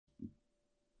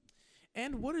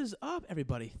And what is up,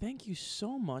 everybody? Thank you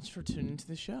so much for tuning into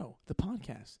the show, the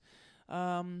podcast.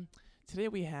 Today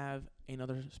we have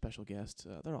another special guest.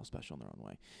 They're all special in their own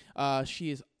way. She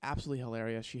is absolutely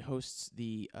hilarious. She hosts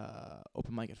the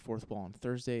open mic at Fourth Wall on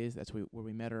Thursdays. That's where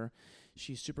we met her.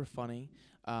 She's super funny.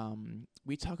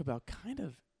 We talk about kind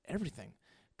of everything.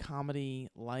 Comedy,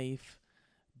 life,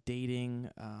 dating.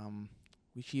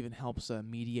 She even helps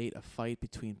mediate a fight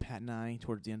between Pat and I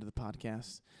towards the end of the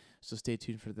podcast. So stay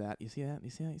tuned for that. You see that?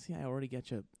 You see I already got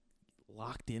you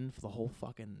locked in for the whole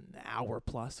fucking hour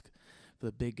plus for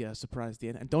the big surprise at the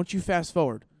end. And don't you fast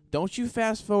forward. Don't you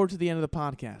fast forward to the end of the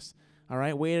podcast. All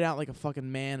right? Wait it out like a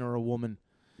fucking man or a woman.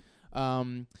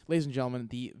 Ladies and gentlemen,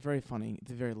 the very funny,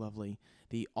 the very lovely,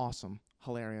 the awesome,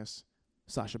 hilarious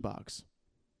Sasha Boggs.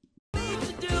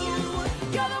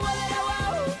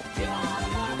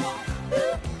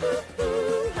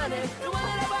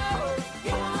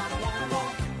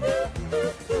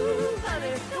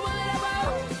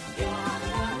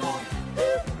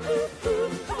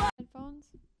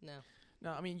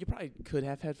 No, I mean, you probably could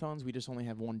have headphones. We just only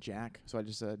have one jack, so I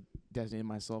just designated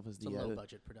myself as it's a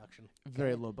low-budget production.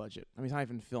 Very low budget. I mean, it's not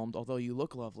even filmed, although you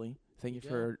look lovely. Thank you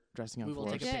for dressing up we for will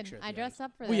us. take a picture. I dressed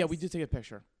up for this. Well, yeah, we did take a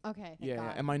picture. Okay,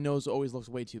 Yeah, and my nose always looks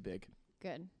way too big.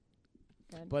 Good.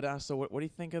 But so what do you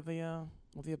think of the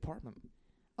apartment?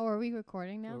 Oh, are we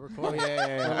recording now? We're recording.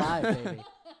 Yeah. We're live, baby.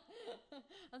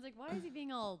 I was like, why is he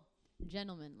being all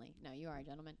gentlemanly? No, you are a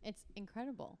gentleman. It's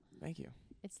incredible. Thank you.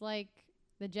 It's like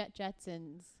the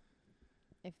Jetsons.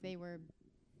 If they were,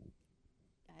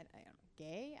 I don't know,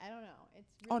 gay? I don't know. It's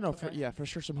really for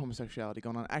sure some homosexuality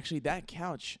going on. Actually, that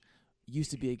couch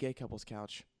used to be a gay couple's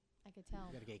couch. I could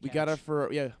tell. We got it for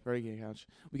very gay couch.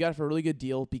 We got it for a really good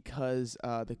deal because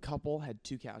the couple had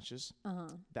two couches.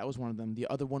 That was one of them. The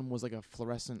other one was like a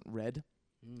fluorescent red.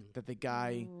 That the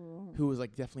guy who was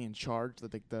like definitely in charge,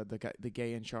 the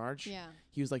gay in charge. Yeah.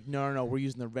 He was like, no, we're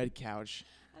using the red couch.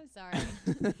 I'm sorry.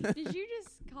 Did you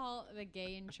just call the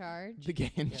gay in charge? The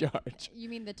gay in charge. You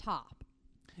mean the top?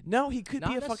 No, he could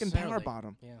Not be a fucking power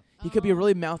bottom. Yeah. He could be a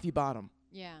really mouthy bottom.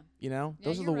 Yeah. You know, Yeah,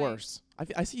 those are you're the right. worst.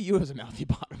 I see you as a mouthy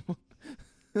bottom.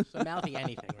 So mouthy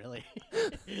anything, really.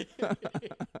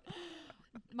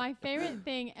 My favorite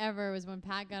thing ever was when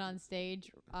Pat got on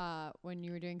stage when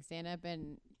you were doing stand-up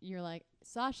and you're like,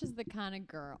 Sasha's the kind of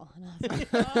girl. And I was like,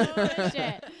 oh,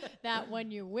 shit. That when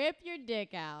you whip your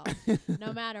dick out,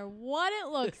 no matter what it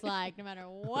looks like, no matter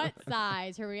what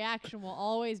size, her reaction will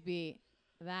always be,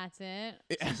 that's it.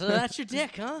 So that's your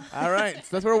dick, huh? All right.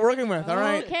 So that's what we're working with. All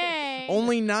right. Okay.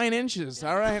 Only 9 inches.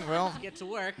 All right. Well, Get to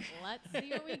work. Let's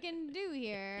see what we can do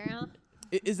here.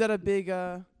 is that a big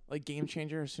like game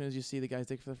changer as soon as you see the guy's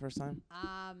dick for the first time?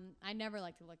 I never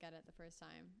like to look at it the first time.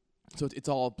 So it's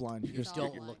all blind. You It's just all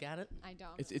Don't blind. look at it. I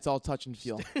don't. it's all touch and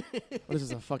feel. What is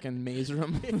this, a fucking maze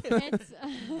room? It's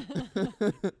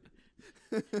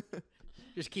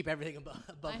Just keep everything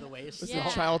above the waist. This Yeah.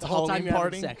 is a child's The whole time Halloween you're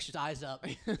party. having sex, just eyes up.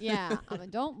 yeah.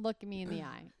 Don't look me in the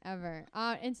eye ever.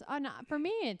 It's not, for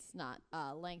me. It's not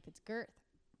length. It's girth.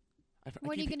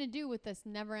 What are you gonna do with this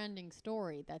never-ending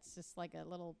story? That's just like a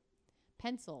little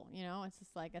pencil. You know, it's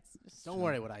just like it's. Just Don't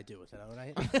worry what I do with it, all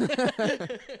right?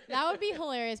 That would be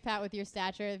hilarious, Pat, with your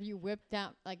stature. If you whipped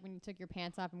out, like when you took your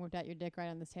pants off and whipped out your dick right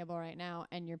on this table right now,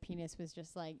 and your penis was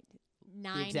just like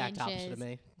 9 The exact inches. opposite of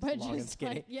me. But Long and just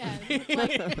skinny. like, yeah,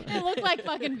 it looked like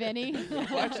fucking Vinny.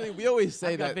 Well, actually, we always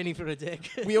say I've got that Vinny for a dick.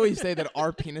 we always say that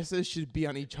our penises should be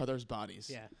on each other's bodies.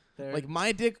 Yeah. Like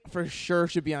my dick for sure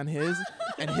should be on his,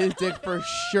 and his dick for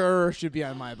sure should be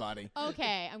on my body.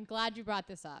 Okay, I'm glad you brought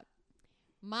this up.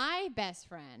 My best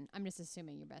friend, I'm just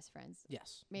assuming you're best friends.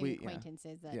 Yes. Maybe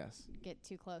acquaintances that Yes. get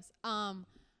too close.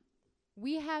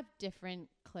 We have different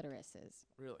clitorises.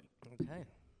 Really? Okay.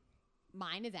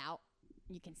 Mine is out.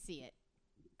 You can see it.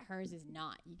 Hers is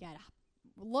not. You gotta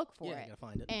look for Yeah, it. you gotta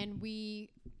find it. And we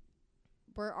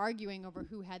were arguing over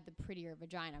who had the prettier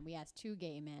vagina. We asked 2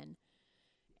 gay men.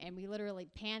 And we literally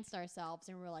pantsed ourselves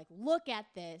and we were like, look at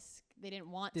this. They didn't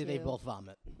want to. Did they both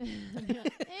vomit? Ew,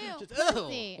 Just,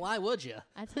 pussy. why would you?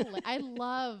 That's I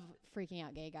love freaking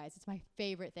out gay guys. It's my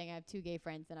favorite thing. I have 2 gay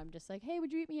friends and I'm just like, hey,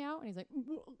 would you eat me out? And he's like,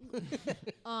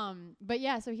 but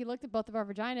yeah, so he looked at both of our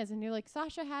vaginas and you're like,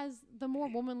 Sasha has the more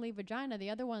womanly vagina. The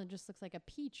other one just looks like a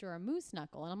peach or a moose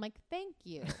knuckle. And I'm like, thank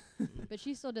you. But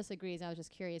she still disagrees. I was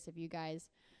just curious if you guys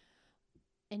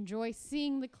enjoy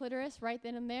seeing the clitoris right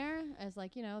then and there as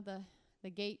like, you know, the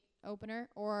gate opener,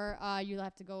 or you'll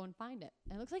have to go and find it.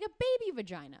 And it looks like a baby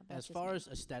vagina. As far as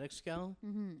aesthetics go,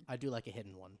 I do like a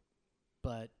hidden one.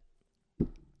 But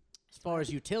as far as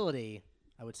utility,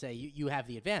 I would say you have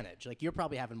the advantage. Like, you're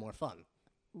probably having more fun.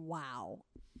 Wow.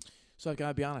 So I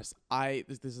gotta be honest.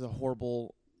 This is a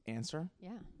horrible answer.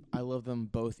 Yeah. I love them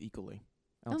both equally.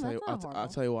 Oh, that's not I'll horrible.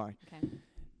 tell you why. Okay.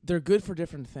 They're good for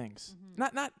different things.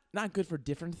 Mhm. Not good for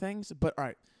different things, but all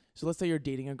right. So let's say you're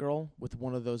dating a girl with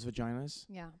one of those vaginas.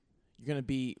 Yeah. You're gonna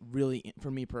be really,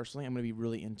 for me personally, I'm gonna be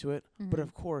really into it. But Mhm.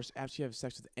 of course, after you have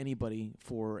sex with anybody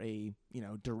for a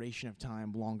duration of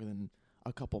time longer than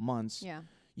a couple months, Yeah.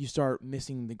 you start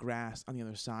missing the grass on the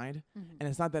other side. Mhm. And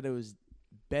it's not that it was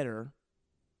better.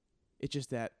 It's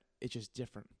just that it's just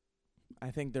different.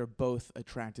 I think they're both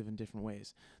attractive in different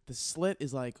ways. The slit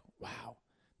is like, wow,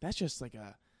 that's just like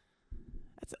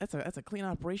that's a clean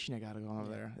operation I got to go over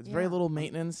there. It's very Yeah. little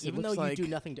maintenance. Even it though looks you like, do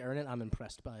nothing to earn it, I'm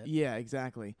impressed by it. yeah,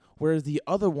 exactly. Whereas the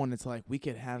other one, it's like we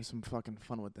could have some fucking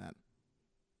fun with that.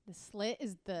 The slit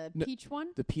is the No, peach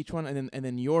one. The peach one, and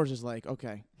then yours is like,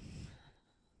 okay,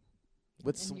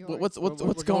 what's And wh- yours. what's We're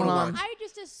going going to on? work. I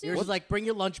just assumed. Yours is like, bring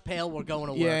your lunch pail. We're going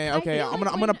to work. Yeah, I okay. feel I'm like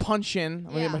gonna when- punch in. I'm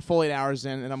gonna get Yeah. my full 8 hours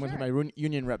in, and I'm gonna Sure. hit my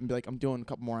union rep and be like, I'm doing a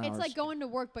couple more hours. It's like going to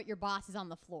work, but your boss is on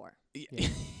the floor.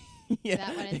 yeah,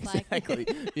 that what it's like? exactly.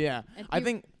 Yeah, And I you-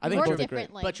 think you both work are great.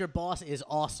 differently. But your boss is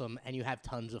awesome, and you have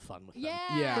tons of fun with them.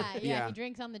 Yeah, Yeah. He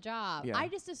drinks on the job. Yeah. I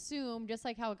just assume, just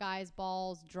like how guys'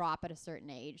 balls drop at a certain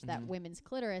age, that Mhm. women's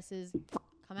clitorises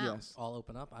come out. Yes. All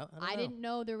open up. I don't I know. didn't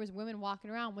know there was women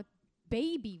walking around with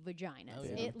baby vaginas. Oh,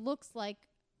 yeah. It looks like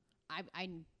I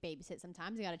babysit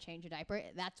sometimes. You got to change a diaper.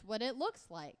 That's what it looks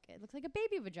like. It looks like a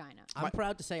baby vagina. I'm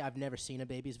proud to say I've never seen a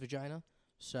baby's vagina,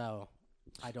 so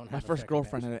I don't have My a first fair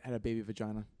girlfriend comparison. had a baby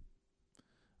vagina.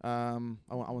 I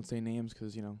won't say names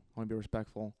because I want to be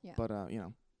respectful. Yeah. But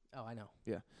Oh, I know.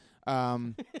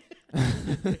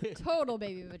 Total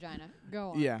baby vagina.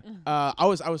 Go on. yeah. I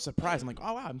was surprised. I'm like,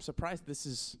 oh wow, I'm surprised this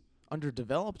is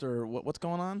underdeveloped or what's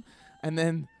going on. And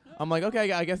then I'm like,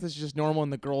 okay, I guess this is just normal,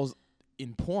 and the girls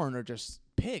in porn are just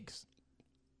pigs.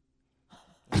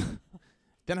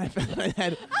 Then I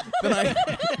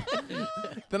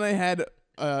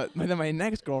then my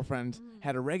next girlfriend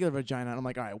had a regular vagina, and I'm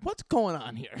like, all right, what's going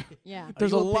on here? Yeah.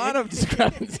 There's you a a lot of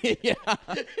discrepancy. Yeah.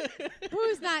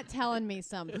 Who's not telling me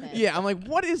something? Yeah, I'm like,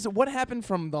 what happened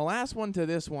from the last one to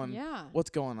this one? Yeah. What's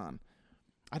going on?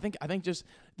 I think just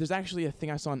there's actually a thing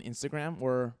I saw on Instagram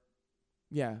where,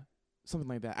 yeah, something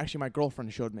like that. Actually, my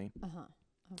girlfriend showed me, Uh-huh.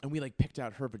 and we like picked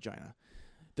out her vagina.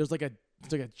 There's like a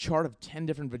chart of 10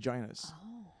 different vaginas. Oh.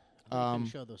 You Um, can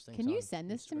show those things Can you on send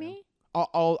this to Instagram. me?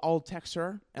 I'll text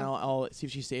her and Okay. I'll see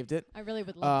if she saved it. I really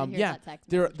would love to hear yeah, that text.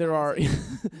 there message are.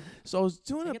 conversation. So I was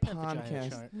doing a Get that vagina podcast.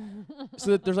 chart.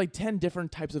 So that there's like 10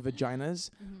 different types of vaginas.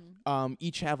 Mhm.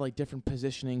 Each have like different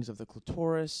positionings of the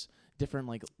clitoris, different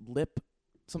like lip.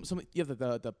 Some you have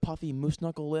the puffy moose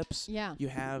knuckle lips. Yeah. You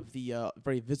have the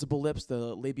very visible lips.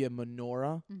 The labia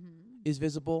minora Mm-hmm. is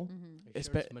visible. Mm-hmm. Are you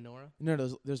sure Espe- it's menorah?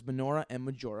 No, there's minora and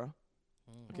majora.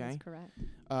 Mm. Okay. That's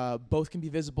correct. Both can be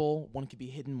visible. One can be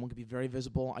hidden. One can be very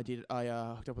visible. I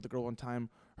hooked up with a girl one time.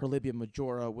 Her labia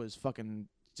majora was fucking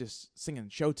just singing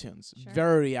show tunes, Sure.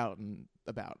 very out and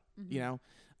about. Mhm. You know,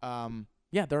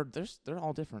 yeah, they're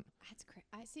all different. That's great.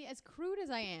 I see. As crude as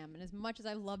I am, and as much as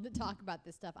I love to talk about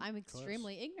this stuff, I'm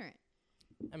extremely ignorant.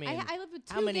 I mean, I live with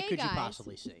two how many gay could guys. you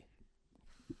possibly see?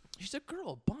 She's a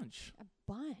girl, a bunch. A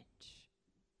bunch.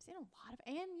 I've seen a lot of,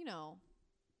 and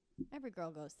every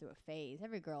girl goes through a phase.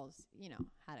 Every girl's,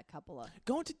 had a couple of.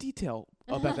 Go into detail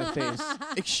about that phase.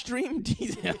 Extreme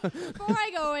detail. Before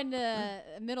I go into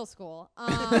middle school,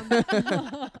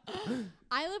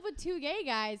 I live with two gay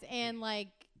guys, and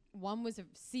one was a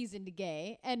seasoned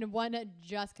gay, and one had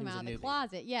just come He was out of a the newbie.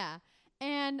 closet. Yeah,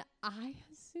 and I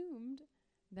assumed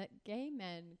that gay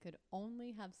men could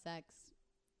only have sex.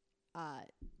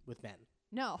 With men.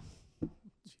 No.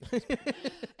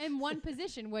 In one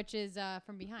position, which is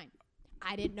from behind.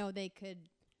 I didn't know they could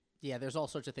Yeah, there's all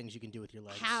sorts of things you can do with your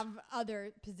legs. have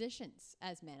other positions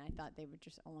as men. I thought they would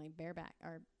just only bareback,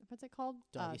 or what's it called?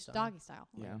 Doggy style. Doggy style.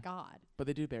 Oh Yeah. my God. But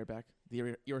they do bareback.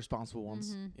 The irresponsible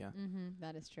ones. Mhm, Yeah. mhm,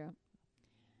 that is true.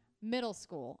 Middle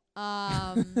school.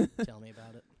 Tell me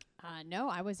about it. No,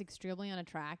 I was extremely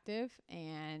unattractive,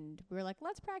 and we were like,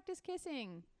 let's practice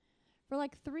kissing for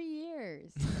 3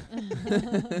 years.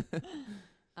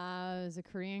 I was a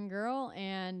Korean girl,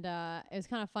 and it was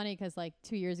kind of funny because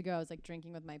 2 years ago I was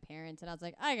drinking with my parents, and I was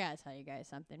like, I gotta tell you guys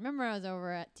something. Remember I was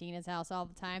over at Tina's house all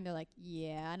the time? They're like,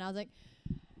 yeah, and I was like,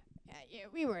 yeah,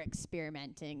 we were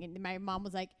experimenting, and my mom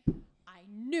was like, I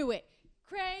knew it.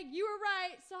 Craig, you were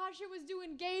right. Sasha was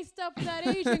doing gay stuff with that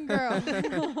Asian girl.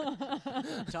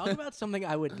 Talk about something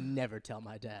I would never tell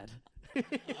my dad.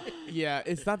 Yeah,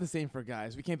 it's not the same for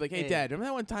guys. We can't be like, hey, Hey. Dad, remember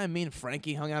that one time me and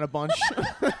Frankie hung out a bunch?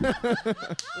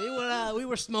 We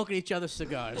were smoking each other's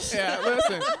cigars. Yeah,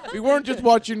 listen, we weren't just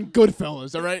watching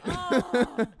Goodfellas, all right?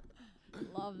 Oh,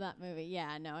 love that movie.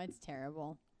 Yeah, no, it's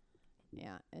terrible.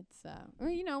 Yeah, it's well,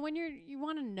 you know, when you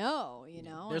want to know, you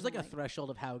know. There's and, like a threshold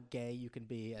of how gay you can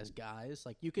be as guys.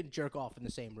 Like you can jerk off in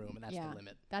the same room, and that's Yeah. the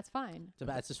limit. That's fine. So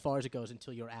that's as far as it goes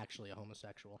until you're actually a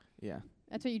homosexual. Yeah.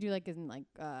 That's what you do, like in like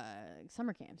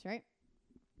summer camps, right?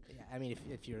 Yeah, I mean,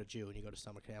 if you're a Jew and you go to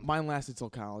summer camp, Mine lasted till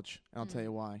college, and I'll tell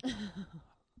you why. So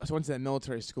I went to that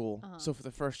military school. Uh-huh. So for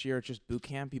the first year, it's just boot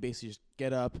camp. You basically just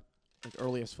get up like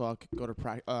early as fuck, go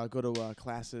to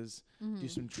classes, do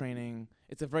some training.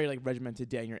 It's a very like regimented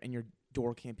day, and your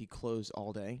door can't be closed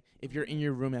all day. If you're in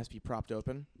your room, it has to be propped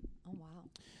open. Oh wow.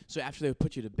 So after they would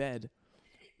put you to bed,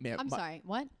 man, I'm sorry.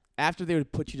 What? after they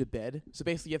would put you to bed, so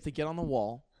basically you have to get on the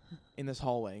wall in this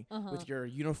hallway Uh-huh. with your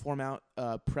uniform out,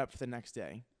 prep for the next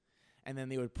day, and then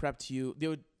they would prep to you. They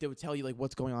would tell you like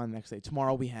what's going on the next day.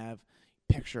 Tomorrow we have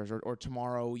pictures, or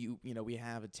tomorrow you know we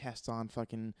have a test on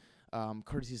fucking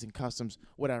courtesies and customs,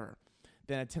 whatever.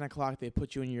 Then at 10 o'clock they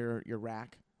put you in your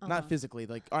rack, not physically,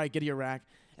 like all right, get to your rack,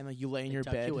 and like you lay in they your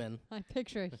tuck bed. you in. I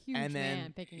picture a huge And then-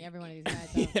 man picking every one of these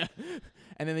guys up. Yeah.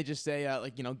 And then they just say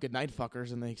like good night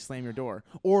fuckers, and they slam your door,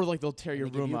 or like they'll tear And your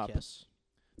they give room you a up. kiss.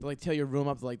 They'll like tear your room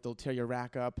up. Like they'll tear your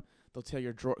rack up. They'll tear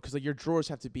your drawer, because like your drawers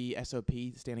have to be SOP,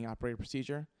 standing operator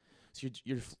procedure. So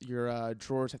your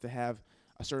drawers have to have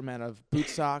a certain amount of boot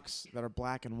socks that are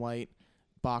black and white,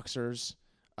 boxers,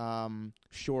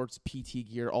 shorts, PT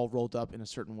gear, all rolled up in a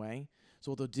certain way.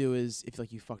 So what they'll do is, if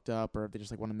like you fucked up or if they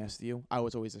just like want to mess with you, I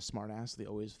was always a smart ass, so they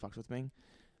always fucked with me.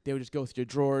 They would just go through your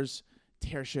drawers,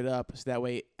 tear shit up, so that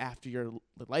way after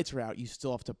the lights are out, you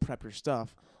still have to prep your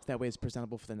stuff, so that way it's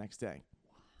presentable for the next day.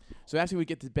 So after we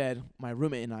get to bed, my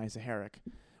roommate and I, Zaharic,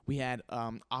 we had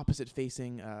opposite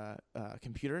facing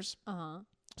computers.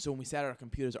 So when we sat at our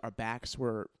computers, our backs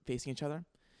were facing each other.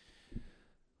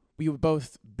 We would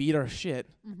both beat our shit.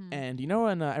 And you know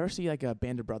when ever see like a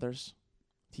Band of Brothers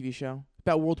TV show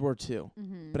about World War II?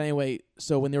 But anyway,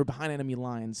 so when they were behind enemy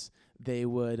lines, they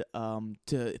would they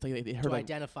heard To like,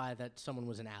 identify that someone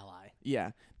was an ally.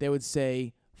 yeah, they would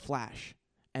say flash,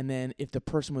 and then if the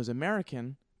person was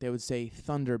American, they would say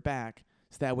thunder back,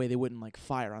 so that way they wouldn't like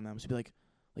fire on them. So it'd be like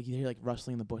you hear like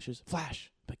rustling in the bushes,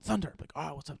 flash, like thunder, like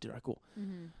oh what's up, dude? All right, cool.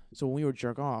 So when we would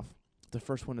jerk off, the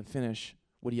first one to finish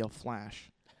would yell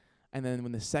flash, and then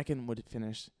when the second would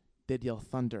finish, they'd yell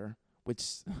thunder, which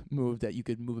moved that you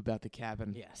could move about the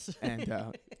cabin Yes.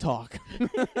 and talk.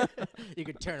 You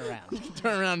could turn around.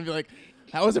 Turn around and be like,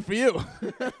 how was it for you?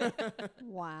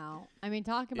 Wow. I mean,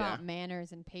 talk about Yeah.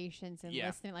 manners and patience and Yeah.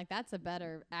 listening. Like, that's a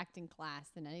better acting class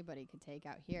than anybody could take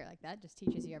out here. Like, that just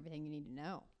teaches you everything you need to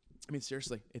know. I mean,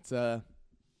 seriously, it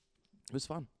was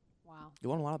fun. Wow. You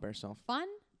learn a lot about yourself. Fun?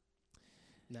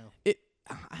 No.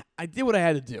 I did what I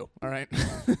had to do. All right.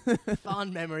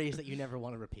 Fond memories that you never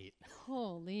want to repeat.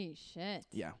 Holy shit.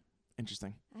 Yeah.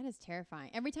 Interesting. That is terrifying.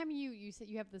 Every time you say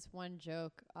you have this one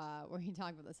joke where you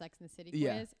talk about the Sex and the City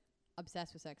Yeah. quiz,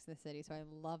 obsessed with Sex and the City, so I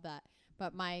love that.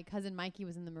 But my cousin Mikey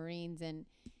was in the Marines, and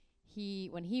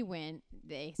when he went,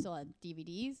 they still had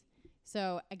DVDs.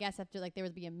 So I guess after there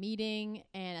would be a meeting,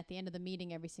 and at the end of the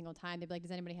meeting, every single time they'd be like,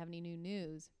 "Does anybody have any new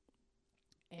news?"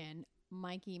 And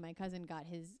Mikey, my cousin, got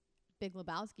his Big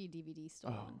Lebowski DVD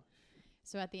stolen.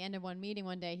 So at the end of one meeting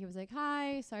one day, he was like,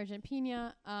 "Hi, Sergeant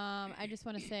Pena. I just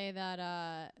want to say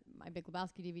that my Big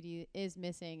Lebowski DVD is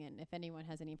missing, and if anyone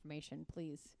has any information,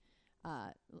 please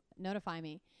notify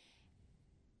me."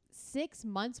 6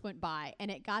 months went by,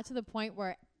 and it got to the point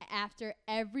where after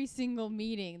every single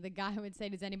meeting, the guy would say,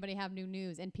 "Does anybody have new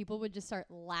news?" And people would just start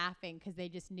laughing because they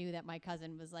just knew that my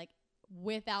cousin was like,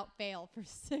 without fail, for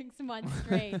 6 months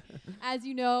straight. As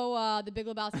you know, the Big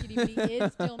Lebowski DVD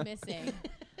is still missing.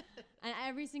 And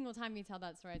every single time you tell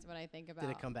that story, it's what I think about.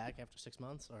 Did it come back after 6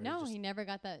 months? Or No, just he never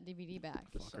got that DVD back.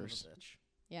 son of a Fuckers. bitch.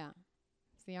 Yeah.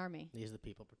 It's the Army These are the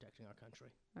people protecting our country.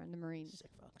 or the Marines.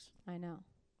 Sick fucks. I know.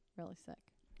 Really sick.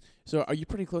 So are you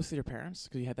pretty close to your parents?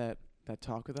 Because you had that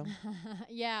talk with them?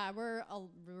 Yeah, we're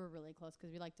really close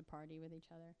because we like to party with each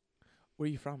other. Where are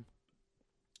you from?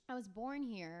 I was born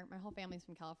here. My whole family's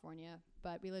from California,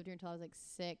 but we lived here until I was like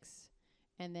 6.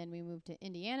 And then we moved to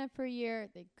Indiana for a year.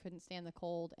 They couldn't stand the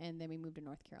cold. And then we moved to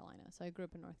North Carolina. So I grew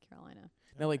up in North Carolina.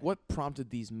 Now, like, what prompted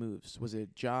these moves? Was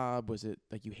it job? Was it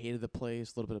like you hated the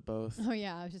place? A little bit of both? Oh,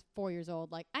 yeah. I was just 4 years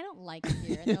old. Like, I don't like it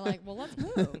here. And they're like, well, let's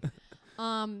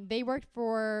move. They worked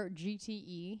for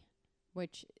GTE,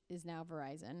 which is now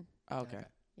Verizon. Oh, okay.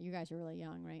 You guys are really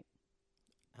young, right?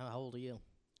 How old are you?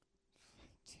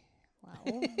 Wow.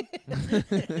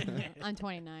 I'm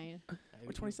 29.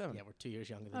 We're 27. Yeah, we're 2 years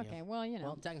younger than you. Okay, well, you know,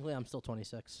 Well, technically, I'm still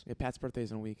 26. Yeah, Pat's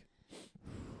birthday's in a week.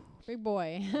 big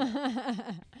boy.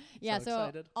 Yeah, So so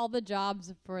excited. all the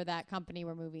jobs for that company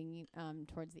were moving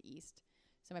towards the east.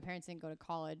 So my parents didn't go to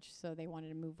college, so they wanted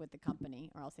to move with the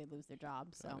company, or else they'd lose their job.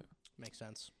 So Got it. Makes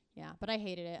sense. yeah, but I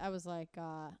hated it. I was like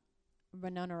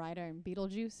Winona Ryder in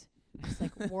Beetlejuice. Just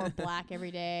like wore black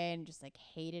every day and just like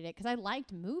hated it because I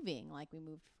liked moving. Like we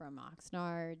moved from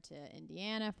Oxnard to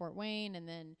Indiana, Fort Wayne, and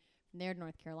then from there to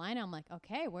North Carolina. I'm like,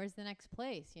 okay, where's the next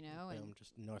place? You know, and Boom,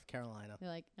 just North Carolina. they're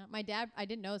like, no, my dad. I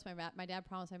didn't know this. My dad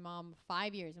promised my mom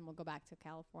 5 years and we'll go back to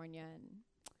California, and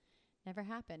never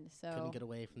happened. So Couldn't get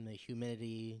away from the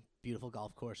humidity, beautiful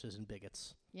golf courses, and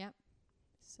bigots. yep,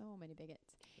 so many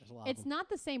bigots. There's a lot It's of them. not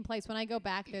the same place. When I go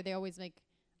back there, they always make.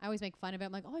 I always make fun of it.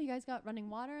 I'm like, oh, you guys got running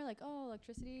water? Like, oh,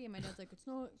 electricity? And my dad's like, it's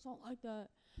not like that.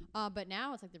 But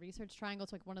now it's like the Research Triangle.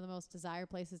 It's like one of the most desired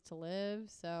places to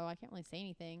live. So I can't really say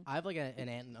anything. I have like an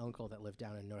aunt and uncle that live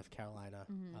down in North Carolina.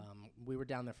 Mhm. We were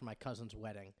down there for my cousin's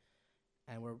wedding,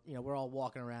 and we're all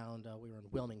walking around. We were in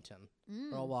Wilmington.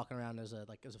 We're all walking around as a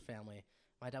family.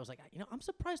 My dad was like, I'm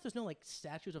surprised there's no like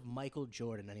statues of Michael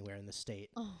Jordan anywhere in the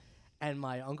state. Oh. And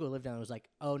my uncle who lived down there was like,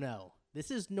 oh no, this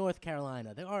is North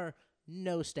Carolina. There are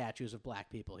no statues of black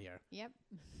people here. Yep.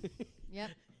 Yep.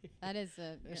 That is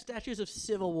There's statues of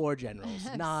Civil War generals,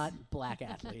 not black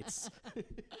athletes.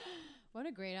 what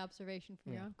a great observation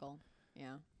from your Yeah. uncle.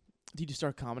 Yeah. Did you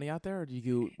start comedy out there, or did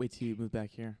you wait till you moved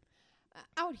back here?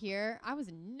 Out here, I was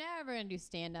never gonna do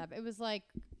stand up. It was like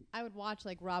I would watch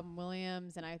like Robin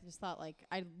Williams, and I just thought like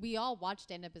we all watch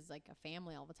stand up as like a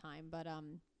family all the time. But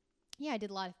yeah, I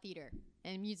did a lot of theater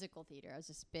and musical theater. I was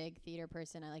just a big theater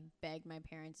person. I like begged my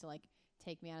parents to like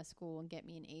take me out of school and get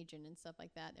me an agent and stuff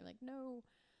like that. They're like, no.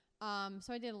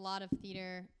 So I did a lot of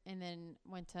theater, and then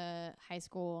went to high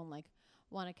school and like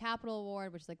won a Capitol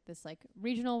Award, which is like this like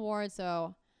regional award.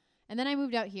 So, and then I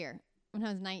moved out here when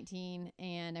I was 19,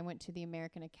 and I went to the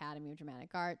American Academy of Dramatic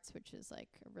Arts, which is like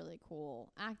a really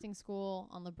cool acting school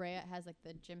on La Brea. It has like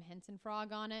the Jim Henson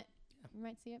frog on it. Yeah. You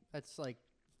might see it. That's like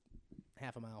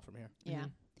half a mile from here. Yeah.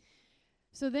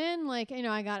 So then, like, you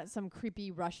know, I got some creepy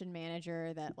Russian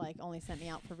manager that like only sent me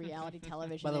out for reality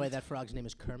television. By the way, and that frog's name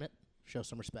is Kermit. Show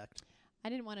some respect. I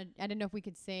didn't know if we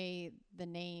could say the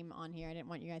name on here. I didn't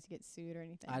want you guys to get sued or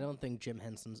anything. I don't think Jim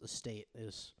Henson's estate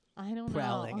is I don't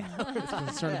prowling know. out.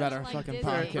 Concerned about our Like fucking Disney.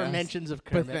 podcast. for mentions of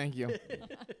But Kermit. thank you.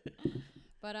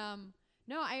 But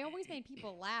no, I always made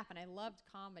people laugh, and I loved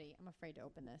comedy. I'm afraid to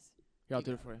open this. Here, I'll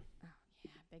do it for you. Oh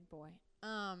yeah, big boy.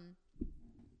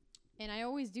 And I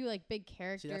always do like big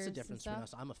characters. See, that's the and difference stuff between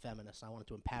us. I'm a feminist. I wanted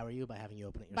to empower you by having you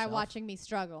open it by yourself. watching me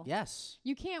struggle. Yes.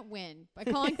 You can't win by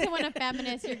calling someone a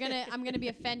feminist. I'm gonna be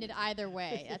offended either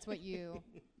way. That's what you.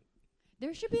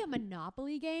 There should be a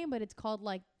Monopoly game, but it's called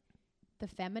like the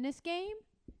feminist game,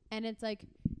 and it's like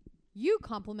you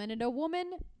complimented a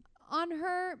woman on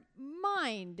her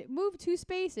mind. Move 2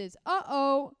 spaces.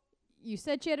 You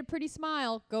said she had a pretty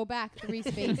smile. Go back 3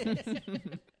 spaces.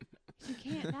 You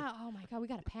can't. Oh my God, we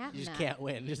got to patent You just that. can't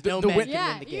win. There's The- no the men win- can Yeah,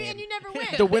 win the game. and you never win.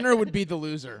 The winner would be the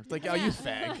loser. It's like, oh, you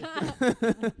Yeah.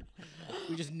 fag.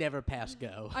 We just never pass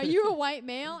go. Are you a white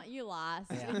male? You lost.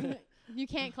 Yeah. You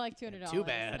can't collect $200. Too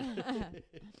bad.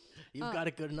 You've got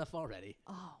it good enough already.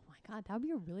 Oh my God, that would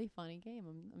be a really funny game.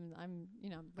 I'm you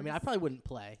know. I mean, I probably wouldn't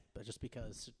play, but just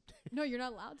because. No, you're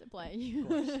not allowed to play.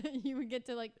 You would get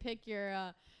to like pick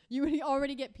your. You would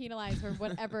already get penalized for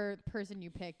whatever person you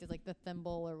picked is like the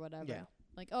thimble or whatever. Yeah.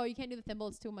 Like, oh, you can't do the thimble.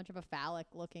 It's too much of a phallic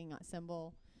looking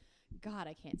symbol. God,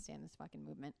 I can't stand this fucking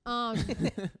movement.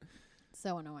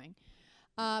 So annoying.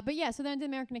 But yeah, so then I did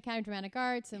American Academy of Dramatic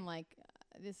Arts, and like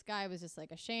this guy was just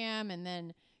like a sham, and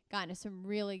then got into some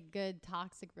really good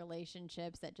toxic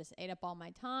relationships that just ate up all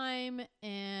my time.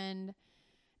 And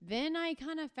then I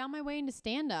kind of found my way into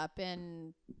stand up,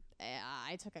 and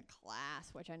I took a class,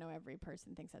 which I know every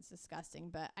person thinks that's disgusting,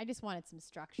 but I just wanted some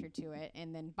structure to it.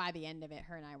 And then by the end of it,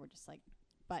 her and I were just like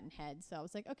button heads. So I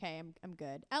was like, okay, I'm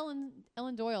good. Ellen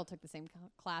Doyle took the same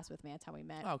class with me. That's how we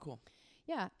met. Oh, cool.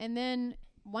 Yeah. And then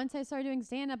once I started doing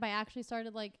stand up, I actually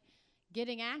started like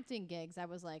getting acting gigs. I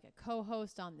was like a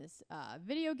co-host on this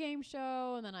video game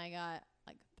show, and then I got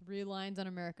like 3 lines on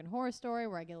American Horror Story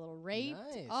where I get a little raped.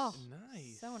 Nice. Oh,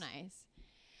 Nice. so nice.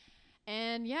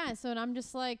 And yeah, so and I'm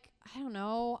just like, I don't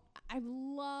know. I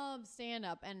love stand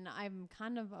up, and I'm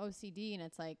kind of OCD, and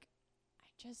it's like I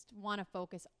just want to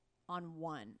focus on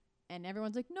one. And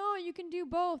everyone's like, no, you can do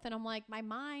both. And I'm like, my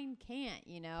mind can't,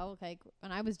 you know? Like,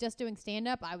 when I was just doing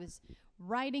stand-up, I was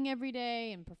writing every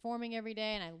day and performing every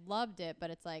day, and I loved it.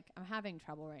 But it's like, I'm having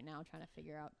trouble right now trying to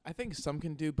figure out. I think some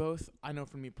can do both. I know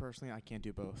for me personally, I can't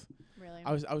do both. Really?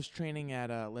 I was training at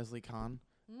Leslie Kahn.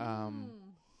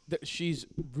 She's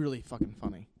really fucking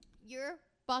funny. Your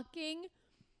fucking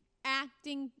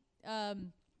acting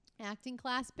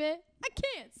class bit, I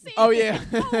can't stand Oh, it. yeah.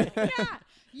 Oh my God.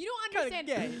 You don't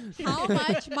understand how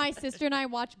much my sister and I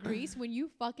watched Grease. When you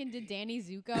fucking did Danny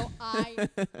Zuko, I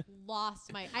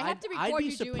lost my... I have to record I'd be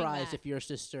you doing surprised that. if your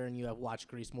sister and you have watched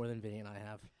Grease more than Vinny and I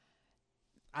have.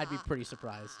 I'd be pretty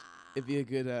surprised. It'd be a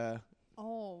good...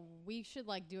 Oh, we should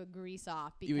like do a Grease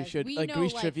off We because should, we like, know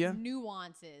Grease like trivia?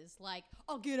 nuances. Like,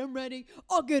 I'll get them ready,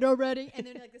 and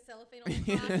then like the cellophane on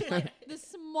the front. Like the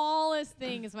smallest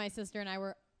things. My sister and I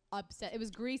were upset. It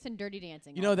was Grease and Dirty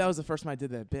Dancing. You know, that was the first time I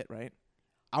did that bit, right?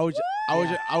 I was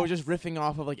just riffing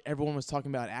off of like everyone was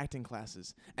talking about acting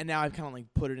classes, and now I've kind of like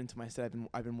put it into my set.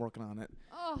 I've been working on it.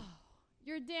 Oh,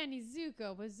 your Danny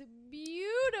Zuko was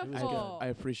beautiful. I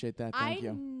appreciate that. Thank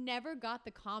you. Never got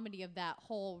the comedy of that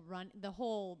whole the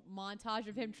whole montage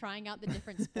of him trying out the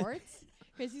different sports,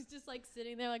 because he's just like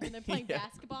sitting there like when they're playing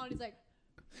basketball, and he's like,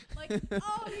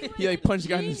 oh, he like punched a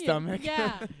guy in the stomach.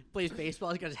 Yeah. Plays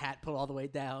baseball. He's got his hat pulled all the way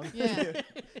down. Yeah.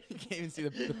 You can't even see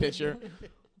the pitcher.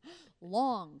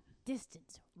 Long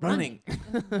distance Running.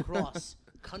 Cross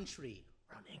country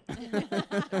running.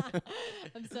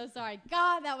 I'm so sorry.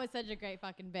 God, that was such a great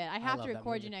fucking bit. I have love to that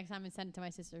record movie. you next time and send it to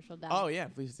my sister. She'll die. Oh yeah,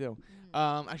 please do.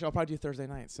 Actually, I'll probably do Thursday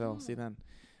night, so see you then.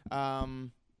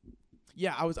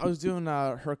 Yeah, I was doing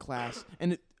her class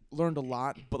and it learned a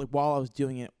lot. But like while I was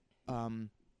doing it,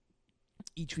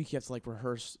 each week you have to like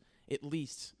rehearse at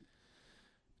least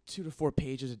 2 to 4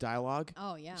 pages of dialogue.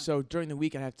 Oh yeah. So during the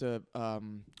week, I have to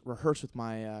rehearse with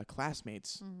my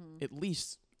classmates at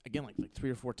least again like 3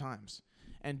 or 4 times.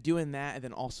 And doing that, and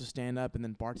then also stand up, and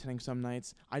then bartending some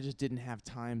nights, I just didn't have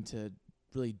time to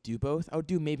really do both. I would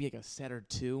do maybe like a set or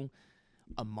 2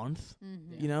 a month,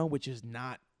 you know, which is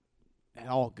not at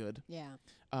all good. Yeah.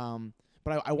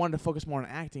 But I wanted to focus more on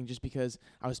acting just because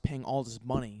I was paying all this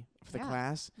money for the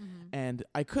class, and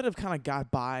I could have kind of got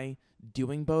by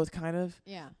doing both, kind of.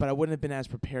 Yeah. But I wouldn't have been as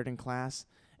prepared in class.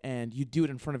 And you do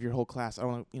it in front of your whole class. I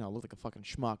don't want to, look like a fucking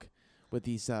schmuck with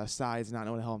these sides and not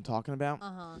know what the hell I'm talking about.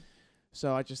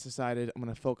 So I just decided I'm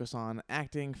going to focus on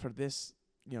acting for this,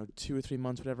 2 or 3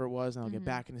 months, whatever it was, and I'll get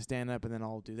back into stand-up, and then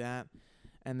I'll do that.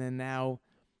 And then now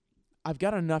I've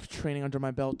got enough training under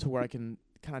my belt to where I can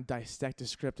kind of dissect a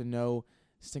script and know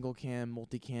single cam,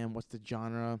 multicam, what's the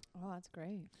genre. Oh, that's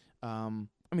great.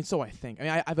 So I think.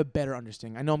 I have a better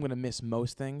understanding. I know I'm going to miss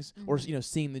most things, or,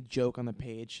 seeing the joke on the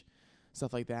page,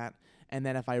 stuff like that. And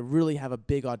then if I really have a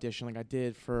big audition like I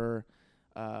did for,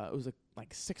 it was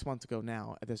like 6 months ago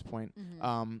now at this point,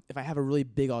 if I have a really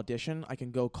big audition, I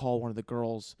can go call one of the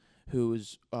girls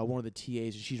who's one of the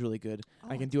TAs, and she's really good.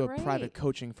 I can do a private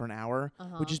coaching for an hour,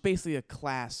 which is basically a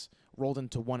class rolled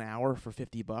into 1 hour for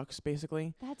 $50,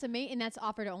 basically. That's amazing. And that's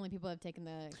offered to only people who have taken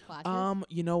the classes?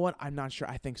 You know what? I'm not sure.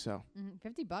 I think so.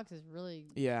 $50 is really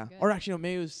Yeah. good. Or actually, no,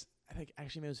 maybe it was, maybe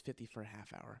it was 50 for a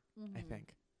half hour, I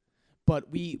think. But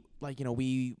we,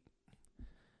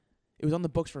 it was on the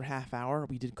books for a half hour.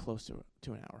 We did close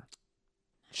to an hour.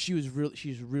 She's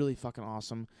really fucking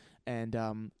awesome. And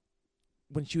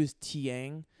when she was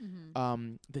TAing,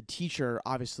 the teacher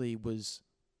obviously was,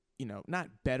 not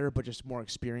better, but just more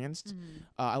experienced.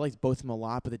 I liked both of them a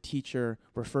lot, but the teacher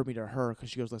referred me to her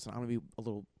because she goes, listen, I'm going to be a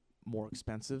little more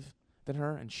expensive than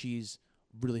her, and she's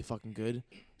really fucking good.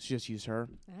 So just use her.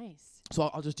 Nice. So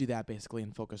I'll just do that basically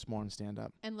and focus more on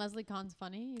stand-up. And Leslie Kahn's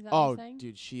funny? Is that what you're saying?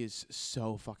 Dude, she is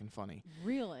so fucking funny.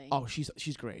 Really? Oh, she's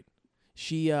great.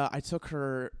 She I took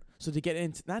her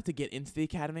not to get into the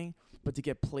academy, but to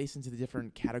get placed into the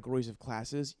different categories of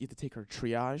classes, you have to take her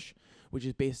triage, which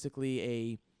is basically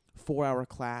a 4-hour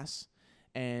class,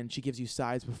 and she gives you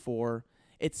sides before.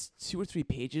 It's 2 or 3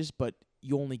 pages, but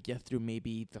you only get through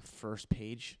maybe the first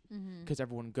page because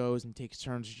everyone goes and takes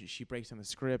turns. She breaks down the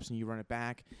scripts and you run it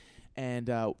back. And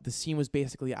the scene was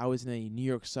basically I was in a New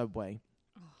York subway,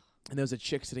 and there was a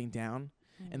chick sitting down,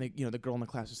 and the girl in the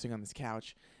class was sitting on this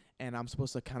couch, and I'm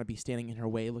supposed to kind of be standing in her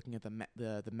way, looking at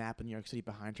the map of New York City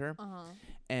behind her.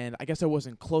 And I guess I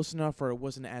wasn't close enough, or it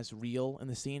wasn't as real in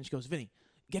the scene. She goes, Vinny,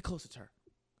 get closer to her.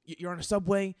 You're on a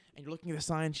subway, and you're looking at the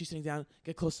sign. She's sitting down.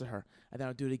 Get close to her. And then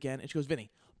I'll do it again. And she goes,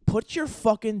 Vinny, put your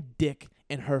fucking dick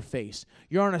in her face.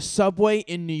 You're on a subway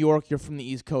in New York. You're from the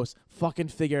East Coast. Fucking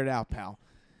figure it out, pal.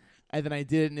 And then I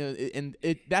did it, and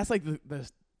that's like the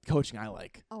coaching I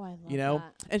like. Oh, I love You know?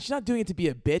 that. And she's not doing it to be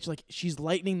a bitch. Like, she's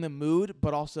lightening the mood,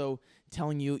 but also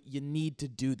telling you need to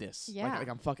do this. Yeah. Like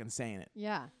I'm fucking saying it.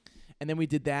 Yeah. And then we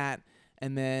did that,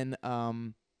 and then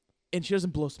and she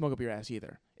doesn't blow smoke up your ass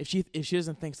either. If she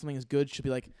doesn't think something is good, she'll be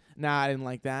like, nah, I didn't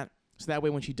like that. So that way,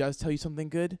 when she does tell you something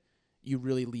good, you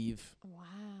really leave. Wow.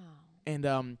 And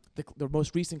the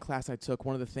most recent class I took,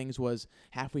 one of the things was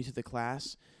halfway through the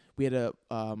class, we had to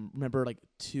remember like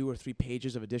 2 or 3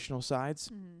 pages of additional sides.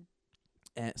 Mm.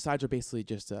 And sides are basically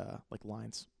just like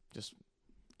lines, just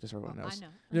so everyone Well, knows. I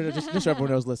know. No, just so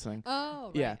everyone knows listening. Oh,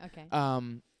 right. Yeah. Okay.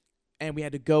 And we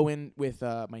had to go in with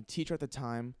my teacher at the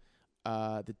time,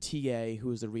 the TA who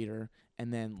was the reader,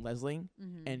 and then Leslie,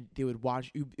 Mm-hmm. and they would watch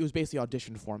you. It was basically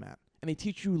audition format, and they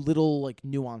teach you little like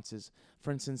nuances. For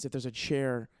instance, if there's a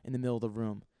chair in the middle of the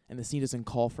room and the scene doesn't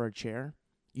call for a chair,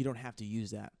 you don't have to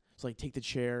use that. So like take the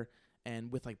chair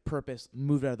and with like purpose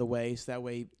move it out of the way, so that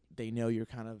way they know you're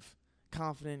kind of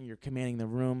confident, you're commanding the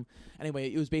room.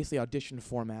 Anyway, it was basically audition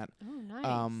format. Oh,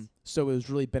 nice. So it was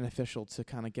really beneficial to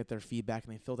kind of get their feedback,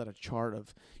 and they filled out a chart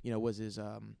of, was his,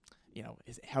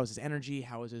 how is his energy,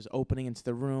 how is his opening into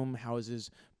the room, how is his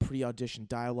pre-audition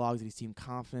dialogue, did he seem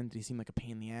confident, did he seem like a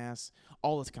pain in the ass,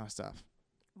 all this kind of stuff.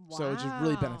 Wow. So it's just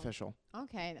really beneficial.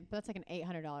 Okay, but that's like an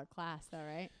 $800 class, though,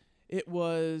 right? It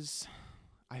was,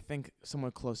 I think,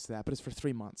 somewhat close to that, but it's for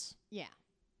 3 months. Yeah.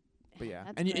 But yeah,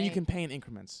 That's and you great. can pay in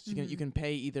increments. So you can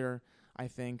pay either, I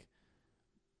think,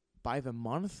 by the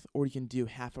month, or you can do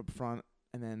half up front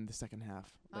and then the second half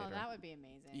later. Oh, that would be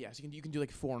amazing. Yeah, so you can do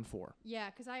like 4 and 4. Yeah,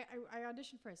 because I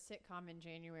auditioned for a sitcom in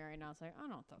January, and I was like, I don't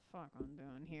know what the fuck I'm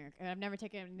doing here. And I've never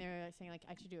taken, and they're saying, like,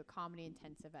 I should do a comedy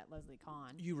intensive at Leslie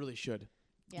Kahn. You really should.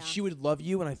 Yeah. She would love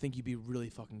you, and I think you'd be really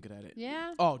fucking good at it.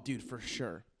 Yeah. Oh, dude, for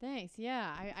sure. Thanks.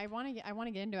 Yeah, I want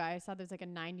to get into it. I saw there's like a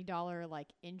 $90 like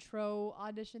intro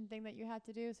audition thing that you have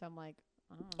to do. So I'm like,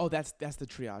 I don't know. Oh, that's the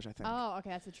triage, I think. Oh, okay,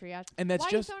 that's a triage. And that's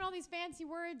Why just are you throwing all these fancy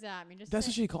words at me? Just that's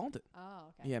say- what she called it. Oh,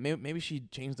 okay. Yeah, maybe she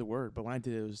changed the word, but when I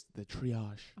did it was the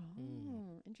triage.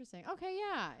 Oh, interesting. Okay,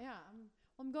 yeah.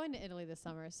 I'm going to Italy this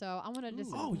summer, so I'm gonna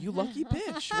just. Oh, you lucky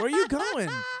bitch. Where are you going?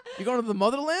 You going to the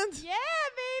motherland? Yeah,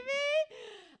 baby.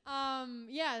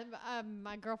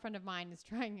 My girlfriend of mine is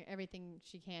trying everything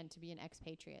she can to be an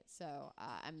expatriate. So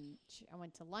I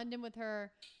went to London with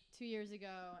her 2 years ago,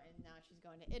 and now she's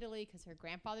going to Italy because her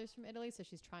grandfather's from Italy. So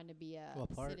she's trying to be a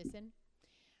What part? citizen.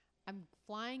 I'm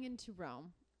flying into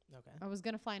Rome. Okay. I was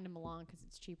gonna fly into Milan because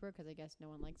it's cheaper. Because I guess no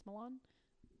one likes Milan.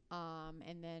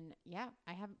 And then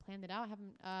I haven't planned it out. I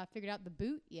haven't figured out the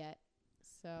boot yet.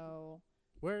 So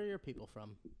Where are your people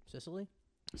from? Sicily?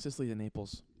 Sicily to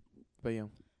Naples. But you.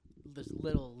 This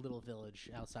little village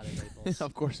outside of Naples.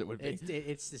 Of course it would be.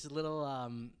 It's this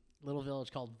little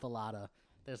village called Vallata.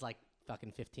 There's like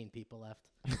fucking 15 people left.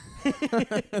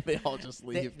 They all just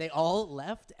leave. They all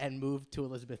left and moved to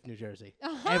Elizabeth, New Jersey.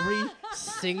 Every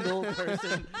single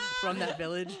person from that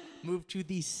village moved to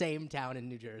the same town in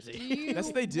New do Jersey. you That's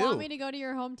what they do. want me to go to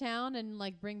your hometown and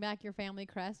like bring back your family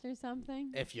crest or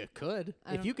something? If you could,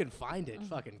 I if don't- you can find it,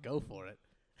 fucking go for it.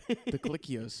 The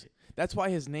Calicchios. That's why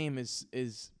his name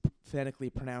is phonetically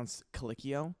pronounced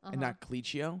Calicchio and not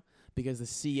Clicchio, because the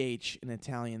CH in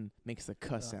Italian makes the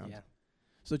K sound. Yeah.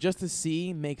 So just the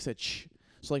C makes a ch.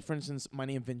 So like for instance, my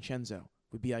name Vincenzo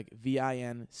would be like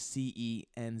Vincenzo,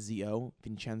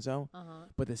 Vincenzo,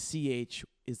 but the CH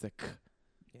is the K.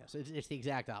 Yeah. So it's the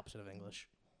exact opposite of English.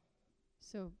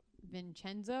 So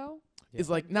Vincenzo, It's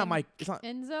like not my. It's not.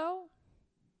 Enzo.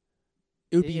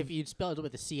 It would be. If you'd spell it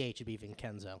with a CH, it'd be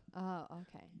Vincenzo. Oh,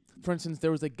 okay. For instance,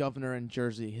 there was a governor in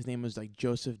Jersey. His name was like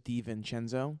Joseph D.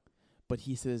 Vincenzo, but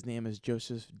he said his name is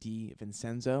Joseph D.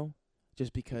 Vincenzo,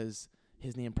 just because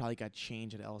his name probably got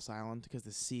changed at Ellis Island because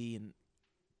the C in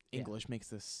English makes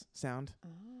this sound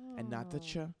Oh. and not the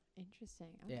ch. Interesting.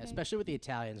 Okay. Yeah, especially with the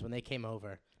Italians when they came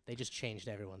over, they just changed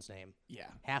everyone's name. Yeah.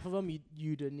 Half of them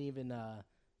you didn't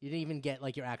even get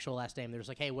like your actual last name. They're just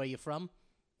like, hey, where you from?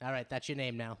 All right, that's your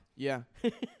name now. Yeah.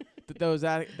 That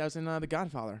was in The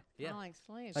Godfather. Yeah. I'll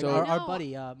explain. Like So- our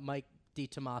buddy Mike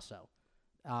DiTommaso.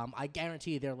 I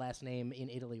guarantee their last name in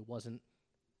Italy wasn't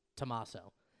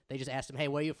Tommaso. They just asked him, hey,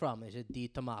 where you from? They said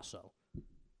DiTommaso.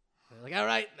 They're like, all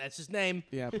right, that's his name.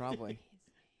 Yeah, probably.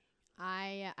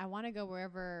 I want to go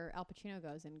wherever Al Pacino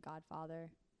goes in Godfather.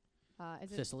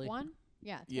 Is Sicily? it one?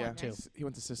 Yeah, it's Yeah. one, right? He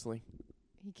went to Sicily.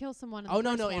 He kills someone. In Oh,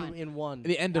 the no, first one. in one.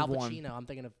 The end of Al one. Pacino, I'm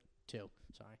thinking of two.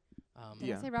 Sorry. Did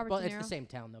Yeah. I say Robert Well, De it's Niro? the same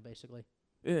town, though, basically.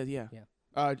 It is, yeah. Yeah.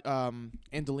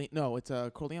 Andolini. No, it's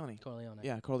Corleone. Corleone.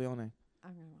 Yeah, Corleone. I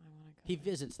want to go. He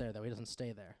visits there, though. He doesn't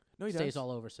stay there. No, he Stays does.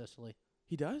 all over Sicily.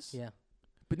 He does. Yeah.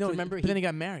 But no, So remember but then he- he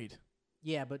got married.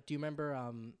 Yeah, but do you remember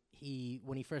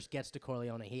when he first gets to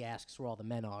Corleone, he asks where all the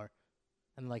men are,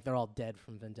 and like they're all dead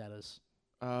from vendettas.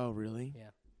 Oh, really? Yeah.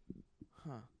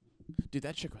 Huh. Dude,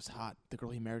 that chick was hot. The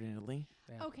girl he married in Italy.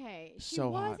 Yeah. Okay, she So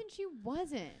was hot. and she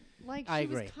wasn't. Like I she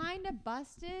agree. was kind of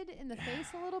busted in the face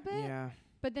a little bit, Yeah.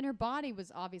 but then her body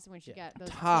was obvious when she got those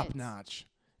Top tits notch.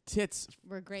 Tits.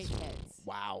 were great tits.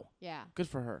 Wow. Yeah, Good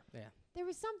for her. there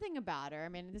was something about her. I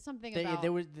mean, there's something There about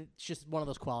was it's just one of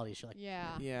those qualities. You're like,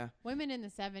 yeah. Yeah. Women in the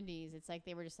 70s, it's like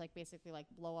they were just like basically like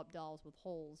blow up dolls with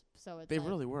holes. So it's They like,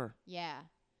 really were. yeah.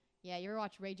 You ever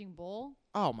watch Raging Bull?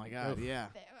 Oh, my God. Oof. Yeah.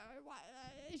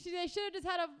 They should have just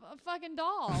had a fucking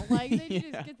doll. Like they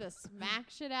Yeah. just get the smack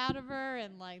shit out of her,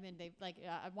 and like then they like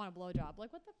I want a blowjob.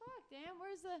 Like what the fuck, damn?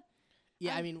 Where's the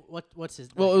yeah. I I'm- mean, what's his?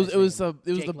 Well, that it was guy's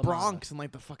the name? Jake LaMotta. Bronx in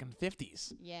like the fucking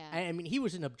 50s. yeah? I mean, he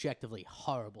was an objectively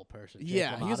horrible person. Jake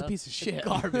Yeah, he was a LaMotta. piece of shit.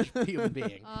 Garbage human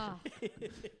being.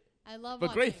 I love.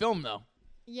 But great watching- film though.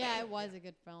 Yeah, it was a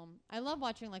good film. I love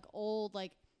watching like old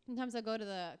like sometimes I go to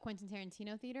the Quentin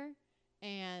Tarantino theater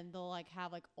and they'll like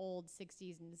have like old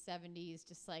 60s and 70s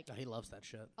just like Oh, he loves that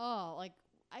shit. like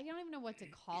I don't even know what to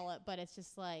call it, but it's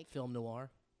just like Film noir.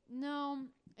 no,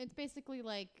 it's basically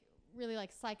like really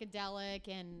like psychedelic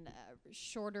and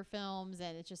shorter films,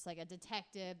 and it's just like a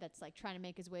detective that's like trying to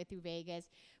make his way through Vegas,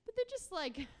 but they're just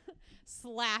like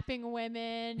slapping women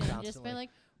and just Constantly. being like,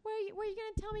 where you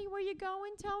gonna tell me where you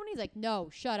going, Tony? He's like, no,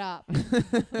 shut up.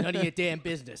 None of your damn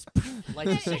business. Light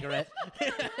a cigarette.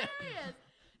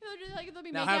 Hilarious. They'll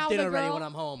be Now making have out with dinner the ready girl. when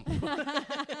I'm home.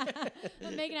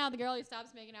 They're making out with the girl. He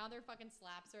stops making out with her, fucking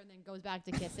slaps her, and then goes back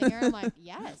to kissing her. I'm like,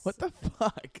 yes. What the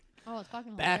fuck? Oh, it's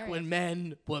fucking Back hilarious. when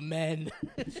men were men.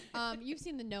 You've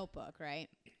seen The Notebook, right?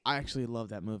 I actually love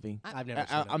that movie. I've never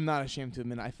seen it. I'm not ashamed to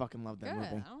admit I fucking love that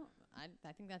Good. movie.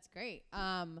 I think that's great.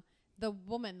 The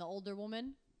woman, the older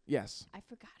woman, Yes. I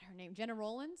forgot her name. Jenna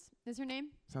Rollins is her name.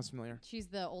 Sounds familiar. She's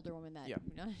the older woman that Yeah.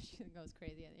 she goes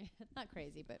crazy. Not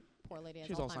crazy, but poor lady has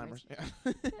She's Alzheimer's.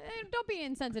 Alzheimer's. Don't be an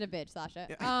insensitive bitch, Sasha.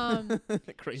 Yeah.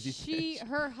 Crazy bitch.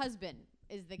 Her husband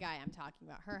is the guy I'm talking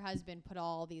about. Her husband put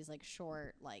all these like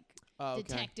short like Oh, okay.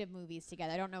 detective movies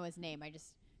together. I don't know his name. I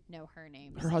just know her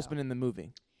name. Her husband in the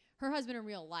movie. Her husband in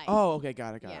real life. Oh, okay.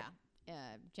 Got it. yeah.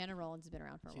 Jenna Rollins has been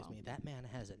around for a Excuse while. me, that man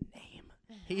has a name.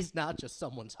 He's not just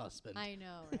someone's husband. I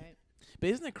know, right? But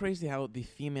isn't it crazy how the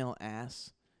female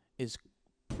ass is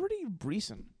pretty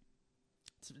recent?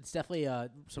 It's definitely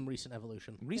some recent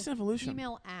evolution. Recent evolution.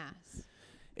 Female ass.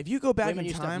 If you go back Women in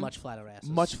used to have time, much flatter asses.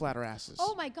 much flatter asses.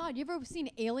 Oh my God! You ever seen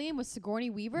Alien with Sigourney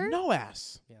Weaver? No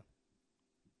ass.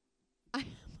 I went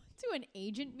to an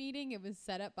agent meeting. It was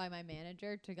set up by my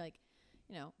manager to like,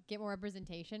 get more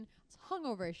representation. I was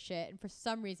hungover as shit, and for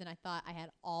some reason I thought I had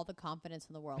all the confidence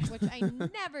in the world, which I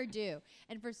never do.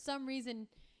 And for some reason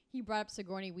he brought up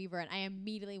Sigourney Weaver, and I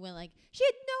immediately went like, she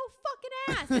had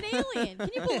no fucking ass in Alien. Can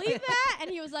you believe that? And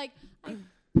he was like,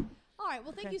 all right,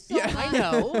 well, thank you so Yeah, much. I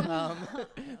know.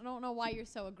 I don't know why you're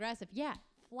so aggressive. Yeah,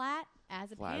 flat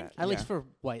as a Flat pancake. At least Yeah. for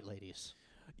white ladies.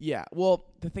 Yeah. Well,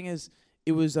 the thing is,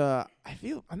 it was. I'm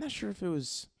not sure if it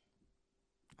was.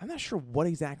 I'm not sure what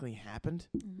exactly happened,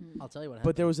 Mhm. I'll tell you what but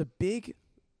happened. there was a big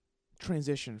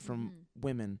transition from Mhm.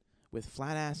 women with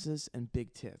flat asses and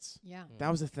big tits. Yeah. Mm. That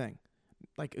was the thing.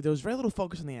 Like there was very little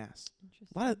focus on the ass.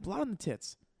 Interesting. A lot on the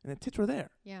tits, and the tits were there.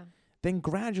 Yeah. Then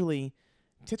gradually,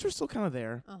 tits were still kind of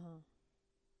there, Uh huh.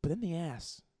 but then the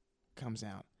ass comes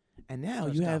out, and now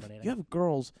Starts you have dominating.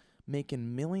 girls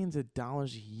making millions of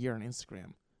dollars a year on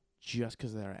Instagram just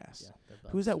 'cause of their ass. Yeah, they're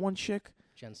Who's bugs. that one chick?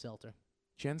 Jen Selter.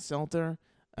 Jen Selter.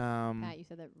 Pat, you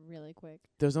said that really quick.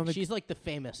 There's another. She's like the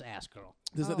famous ass girl.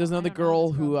 There's Oh, there's I another don't know girl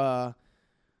this who girl.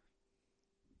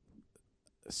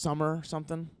 Summer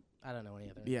something. I don't know any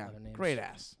other, Yeah, other names. great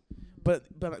ass. But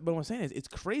what I'm saying is, it's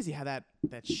crazy how that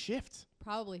shift.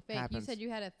 Probably fake. Happens. You said you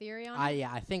had a theory on it?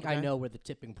 I think I Okay. know where the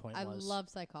tipping point I was. love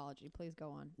psychology. Please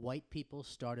go on. White people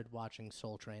started watching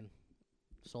Soul Train.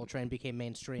 Soul Train became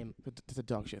mainstream. But it's a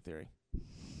dog shit theory.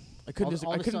 I couldn't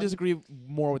All of a sudden- disagree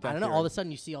more with that. I don't know. theory. All of a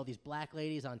sudden, you see all these black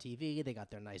ladies on TV. They got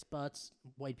their nice butts.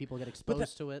 White people get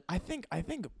exposed to it. I think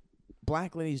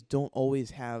black ladies don't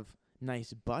always have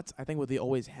nice butts. I think what they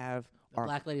always have The are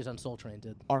black ladies on Soul Train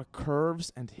did. are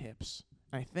curves and hips.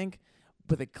 I think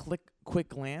with a quick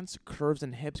glance, curves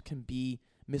and hips can be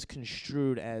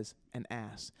misconstrued as an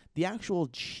ass. The actual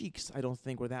cheeks, I don't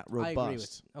think, were that robust. I agree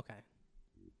with. Okay.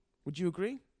 Would you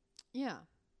agree? Yeah.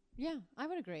 Yeah, I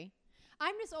would agree.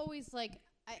 I'm just always like,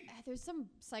 there's some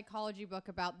psychology book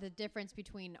about the difference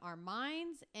between our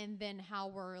minds and then how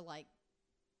we're like,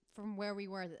 from where we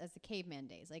were as the caveman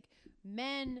days. Like,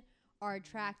 men are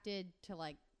attracted to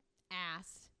like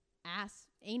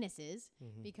anuses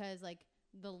Mm-hmm. because like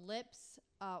the lips.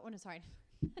 Oh no, sorry,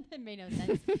 that made no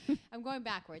sense. I'm going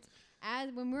backwards.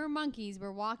 As when we're monkeys,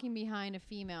 we're walking behind a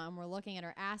female and we're looking at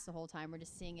her ass the whole time. We're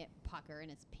just seeing it pucker and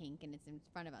it's pink and it's in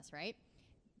front of us, right?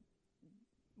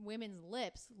 Women's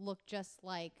lips look just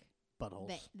like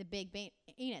Buttholes. the big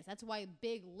anus. That's why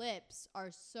big lips are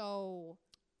so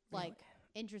like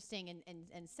interesting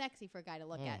and sexy for a guy to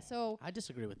look at. So I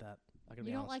disagree with that.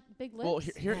 you don't like big lips? Well,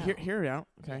 hear it out.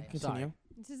 Okay, Yeah, sorry. continue.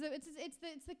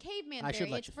 It's the caveman I should theory.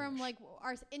 let It's you from finish. like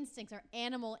our instincts, our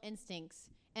animal instincts,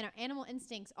 and our animal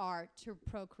instincts are to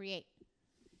procreate.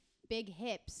 Big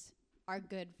hips are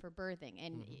good for birthing,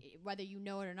 and whether you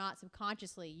know it or not,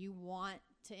 subconsciously, you want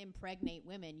to impregnate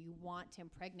women. You want to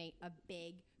impregnate a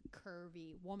big,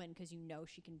 curvy woman because you know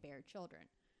she can bear children.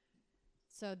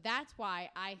 So that's why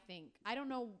I think, I don't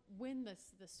know when the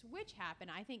switch happened.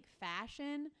 I think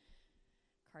fashion,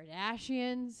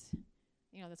 Kardashians,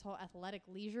 this whole athletic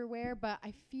leisure wear, but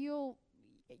I feel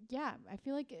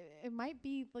like it might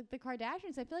be like the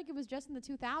Kardashians. I feel like it was just in the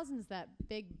 2000s that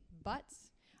big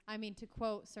butts. I mean, to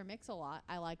quote Sir Mix-a-Lot,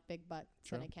 I like big butts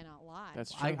and I cannot lie.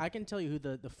 That's true. I can tell you who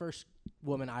the first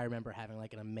woman I remember having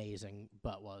like an amazing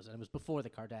butt was, and it was before the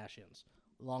Kardashians,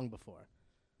 long before.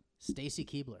 Stacy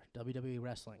Keibler, WWE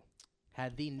Wrestling,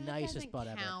 had the That nicest doesn't butt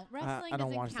ever. count. Wrestling I don't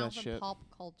doesn't watch count that for shit. pulp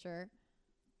culture.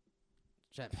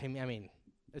 I mean,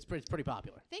 it's pretty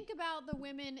popular. Think about the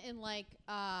women in like,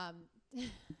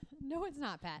 no, it's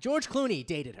not, Pat. George Clooney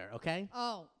dated her, okay?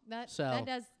 Oh, that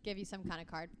does give you some kind of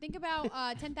card. Think about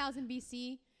 10,000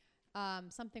 BC,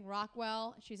 something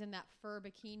Rockwell. She's in that fur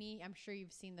bikini. I'm sure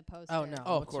you've seen the poster. Oh, no.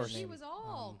 Oh, of what's her course. She name? was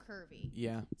all curvy.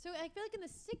 Yeah. So I feel like in the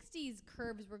 60s,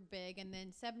 curves were big, and then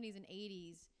 70s and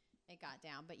 80s, it got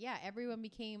down. But yeah, everyone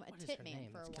became a What is tit her man name?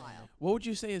 for It's a killing while. me. What would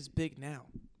you say is big now?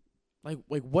 Like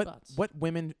what Butts. what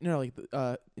women? No, like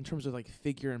in terms of like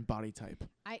figure and body type.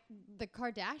 The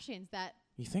Kardashians, that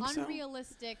You think so?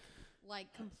 unrealistic,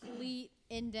 like complete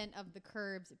indent of the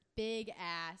curves, big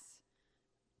ass.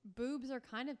 Boobs are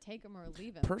kind of take 'em or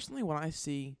leave 'em. Personally, when I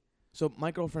see, so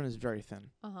my girlfriend is very thin.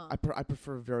 Uh-huh. I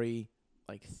prefer very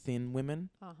like thin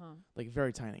women, Uh-huh. like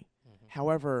very tiny. Mhm.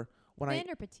 However, when Thin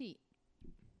or petite?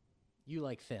 You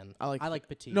like thin. I like I like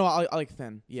petite. no, I like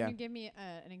thin. Yeah, Can you give me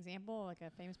an example, like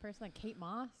a famous person, like Kate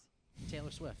Moss?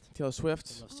 Taylor Swift. Taylor He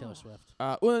Swift. loves Taylor Oh. Swift.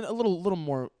 Well, a little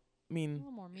more. I A mean,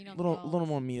 little more meat on little the little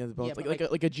more meat of both. Yeah, like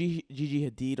but like a Gigi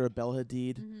Hadid or a Bella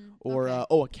Hadid Mm-hmm. or okay.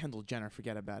 a Kendall Jenner.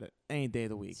 Forget about it. Any day of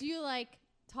the week. So you like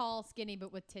tall, skinny,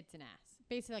 but with tits and ass,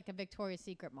 basically like a Victoria's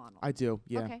Secret model. I do.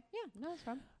 Yeah. Okay. Yeah. No, it's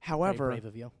fun. However, Very brave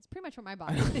of you. It's pretty much what my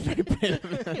body. Very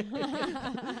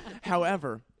brave.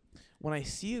 However, when I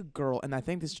see a girl, and I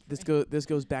think this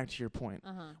goes back to your point.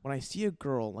 Uh-huh. When I see a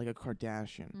girl like a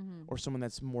Kardashian Mm-hmm. or someone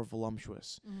that's more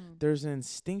voluptuous, Mm-hmm. there's an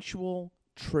instinctual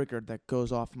trigger that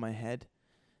goes off in my head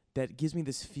that gives me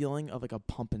this feeling of like a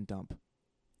pump and dump.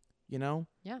 You know?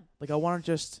 Yeah. Like I want to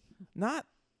just not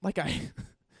like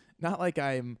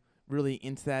I'm really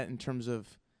into that in terms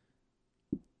of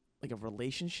like a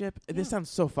relationship. This sounds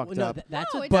so fucked Well, no, up.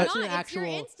 that's no, a, it's that's not. an It's actual.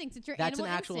 your instincts. It's your That's an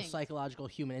animal actual instinct. psychological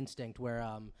human instinct where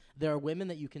there are women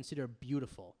that you consider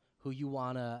beautiful who you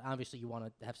wanna you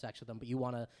wanna have sex with them, but you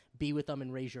wanna be with them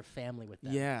and raise your family with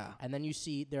them. Yeah. And then you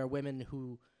see there are women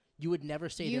who you would never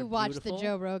say they're You watch beautiful. the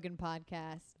Joe Rogan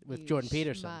podcast With you Jordan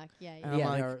Peterson. schmuck. Yeah. And Yeah. I'm Yeah,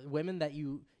 like- there are women that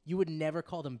you would never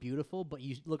call them beautiful, but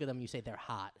you look at them and you say they're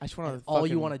hot. I just want And to all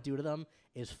you want to do to them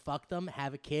is fuck them,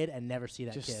 have a kid, and never see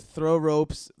that just kid. throw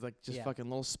ropes, like just Yeah. fucking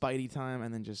little Spidey time,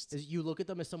 and then just. Is you look at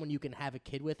them as someone you can have a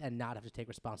kid with and not have to take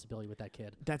responsibility with that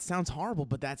kid. That sounds horrible,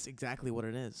 but that's exactly what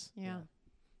it is. Yeah.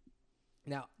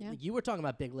 Now, Yeah. you were talking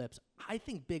about big lips. I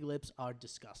think big lips are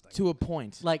disgusting. To a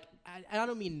point. Like, I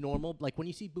don't mean normal. Like, when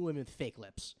you see women with fake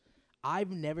lips, I've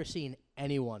never seen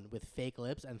anyone with fake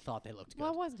lips and thought they looked good.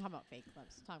 Well, I wasn't talking about fake lips. I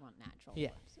was talking about natural Yeah.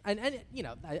 lips. And you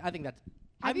know, I think that's.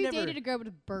 Have I've you never, dated a girl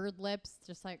with bird lips?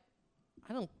 Just like,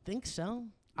 I don't think so.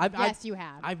 yes, you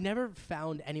have. I've never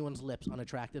found anyone's lips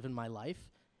unattractive in my life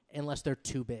unless they're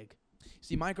too big.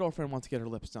 See, my girlfriend wants to get her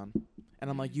lips done, and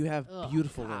I'm like, you have Ugh,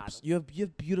 beautiful God. lips. You have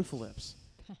beautiful lips.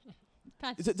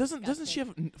 That's Doesn't she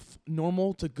have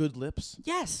normal to good lips?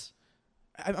 Yes.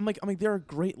 I'm like there are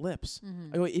great lips.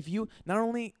 Mhm. I go, if you not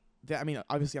only that, I mean,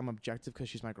 obviously I'm objective because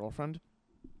she's my girlfriend,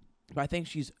 but I think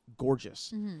she's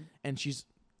gorgeous Mhm. and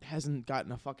hasn't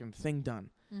gotten a fucking thing done.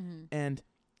 Mhm. And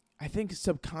I think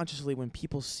subconsciously when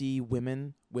people see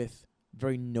women with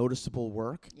very noticeable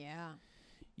work, Yeah.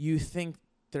 you think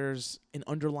there's an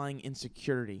underlying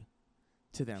insecurity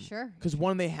to them. Sure. Because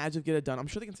one, they had to get it done. I'm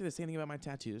sure they can say the same thing about my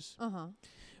tattoos. Uh huh.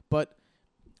 But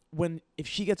if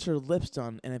she gets her lips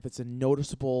done and if it's a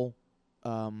noticeable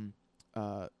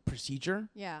procedure,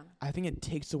 Yeah, I think it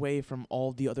takes away from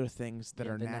all the other things that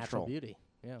Yeah, are the natural. beauty.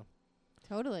 Yeah.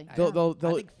 totally. I- They'll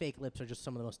I think fake lips are just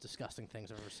some of the most disgusting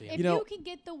things I've ever seen. If You know, you can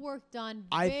get the work done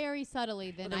I've- very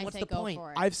subtly, then then I what's say the go point?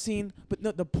 for it. I've seen, but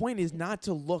no, the point is not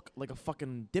to look like a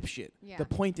fucking dipshit. Yeah. The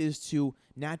point is to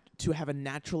have a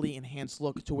naturally enhanced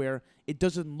look to where it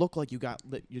doesn't look like you got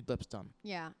your lips done.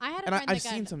 yeah, I had a And friend I've that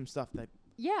seen got some stuff that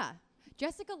yeah.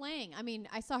 Jessica Lange. I mean,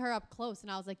 I saw her up close, and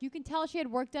I was like, you can tell she had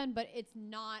work done, but it's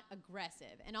not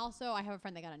aggressive. And also, I have a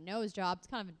friend that got a nose job. It's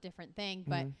kind of a different thing,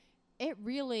 but Mhm. it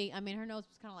really, I mean, her nose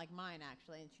was kind of like mine,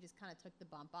 actually, and she just kind of took the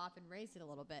bump off and raised it a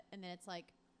little bit. And then it's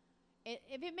like,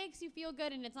 if it makes you feel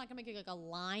good and it's not going to make you like a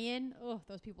lion, oh,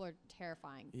 those people are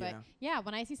terrifying. But, Yeah. yeah,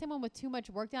 when I see someone with too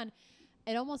much work done,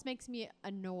 it almost makes me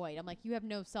annoyed. I'm like, you're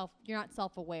not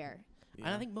self-aware. And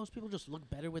I think most people just look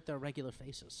better with their regular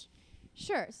faces.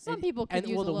 Sure, some And- people could and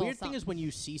use well, a the little weird thing is something. when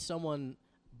you see someone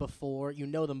before, you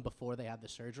know them before they have the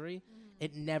surgery,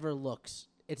 it never looks.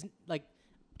 It's like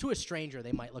to a stranger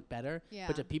they might look better, Yeah.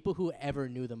 but to people who ever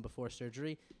knew them before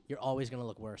surgery, you're always gonna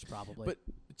look worse probably. But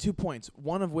 2 points.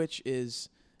 One of which is,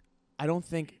 I don't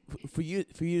think for you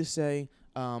to say,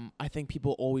 I think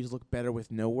people always look better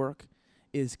with no work,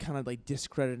 is kind of like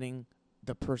discrediting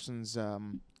the person's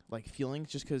like feelings.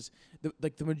 Just because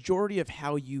the majority of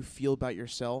how you feel about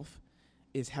yourself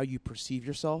is how you perceive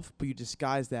yourself, but you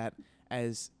disguise that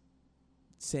as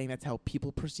saying that's how people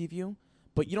perceive you.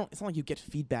 But you don't. It's not like you get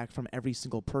feedback from every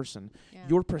single person. Yeah.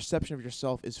 Your perception of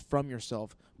yourself is from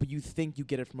yourself, but you think you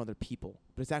get it from other people.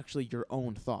 But it's actually your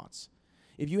own thoughts.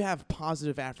 If you have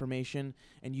positive affirmation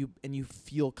and you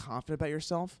feel confident about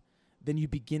yourself, then you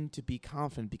begin to be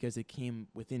confident because it came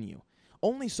within you.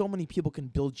 Only so many people can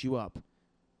build you up.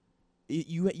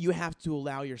 You have to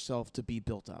allow yourself to be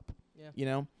built up. Yeah. You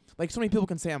know? Like, so many people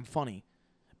can say I'm funny,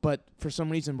 but for some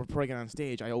reason before I get on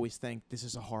stage, I always think this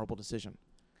is a horrible decision.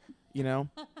 You know?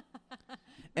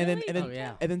 And then Really? Oh,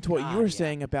 yeah. and then to what God, you were yeah.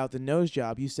 saying about the nose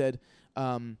job, you said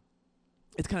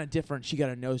it's kind of different. She got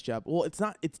a nose job. Well, it's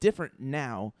not. It's different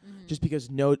now, Mhm. just because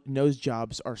nose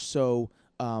jobs are so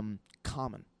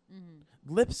common.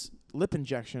 Mhm. Lip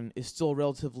injection is still a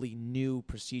relatively new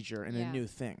procedure and Yeah. a new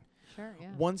thing. Sure,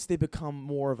 yeah. Once they become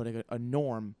more of a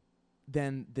norm,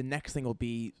 then the next thing will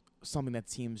be something that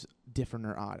seems different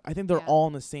or odd. I think they're Yeah. all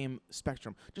on the same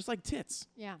spectrum, just like tits.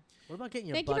 Yeah. What about getting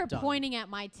your Thank you butt for done? pointing at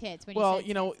my tits when Well, you said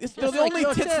you know, tits. it's, they're the like only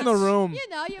your tits in the tits. room. You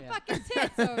know, your Yeah. fucking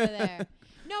tits over there.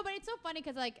 No, but it's so funny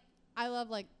because, like, I love,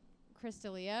 like, Chris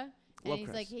D'Elia. And Love he's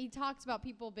Chris. like, he talks about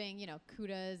people being, you know,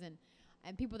 kudas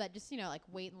and people that just, you know, like,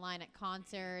 wait in line at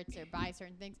concerts or buy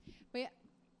certain things. But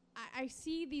I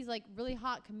see these, like, really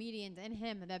hot comedians in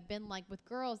him that have been, like, with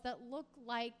girls that look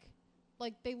like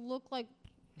they look like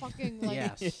fucking, like,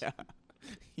 Yes. Yeah.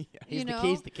 Yeah. He's know?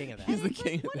 he's the king of that. He's and the it's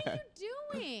king like, of what that. are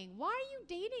you doing? Why are you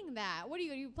dating that? What are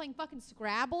you playing fucking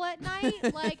Scrabble at night?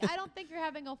 Like, I don't think you're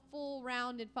having a full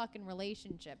rounded fucking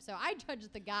relationship. So I judge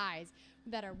the guys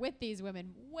that are with these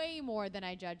women way more than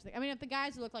I judge I mean, if the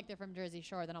guys who look like they're from Jersey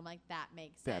Shore, then I'm like, that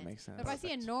makes sense. That makes sense. But if I see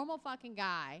a Perfect. normal fucking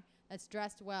guy that's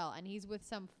dressed well and he's with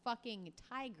some fucking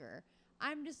tiger,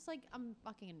 I'm just like, I'm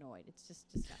fucking annoyed. It's just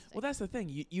disgusting. Well, that's the thing.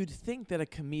 You'd think that a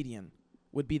comedian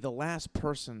would be the last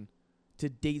person to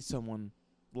date someone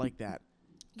like that.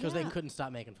 Because they Yeah. couldn't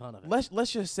stop making fun of it.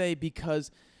 Let's just say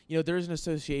because there is an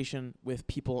association with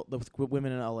people with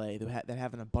women in LA that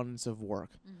have an abundance of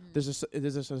work. Mhm. There's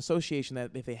this association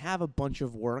that if they have a bunch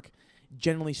of work,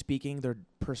 generally speaking, their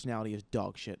personality is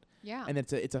dog shit, Yeah. and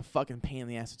it's a fucking pain in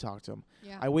the ass to talk to them.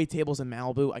 yeah. I wait tables in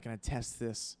Malibu. I can attest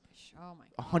this Oh my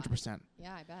god. 100%.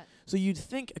 Yeah, I bet. So you'd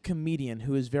think a comedian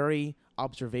who is very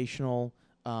observational,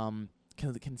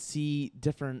 can see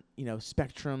different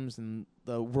spectrums and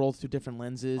the world through different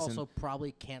lenses. Also,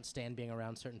 probably can't stand being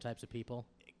around certain types of people.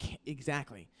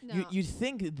 Exactly. No. You'd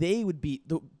think they would be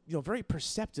the very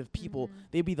perceptive people. Mhm.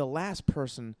 They'd be the last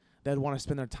person that would want to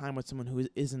spend their time with someone who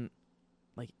isn't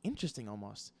like interesting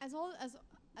almost.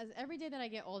 As every day that I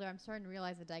get older, I'm starting to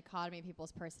realize the dichotomy of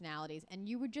people's personalities. And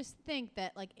you would just think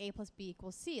that like A plus B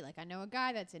equals C. Like I know a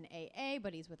guy that's in AA,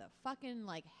 but he's with a fucking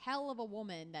like hell of a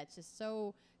woman that's just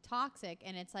so toxic.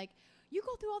 And it's like you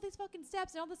go through all these fucking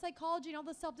steps and all the psychology and all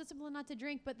the self-discipline not to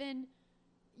drink, but then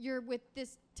you're with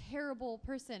this terrible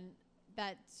person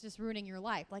that's just ruining your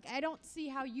life. Like I don't see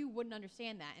how you wouldn't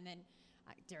understand that. And then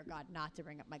dear God, not to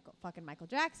bring up Michael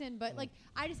Jackson, but like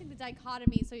I just think the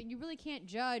dichotomy. So you really can't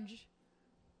judge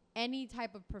any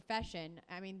type of profession.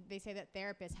 I mean, they say that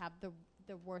therapists have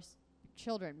the worst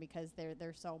children because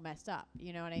they're so messed up.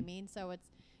 You know what I mean? So it's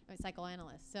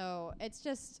psychoanalysts. So it's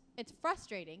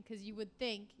frustrating because you would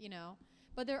think,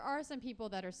 but there are some people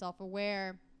that are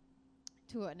self-aware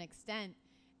to an extent,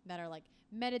 that are like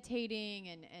meditating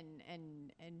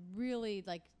and really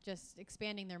like just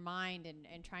expanding their mind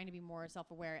and trying to be more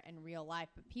self-aware in real life.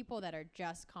 But people that are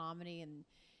just comedy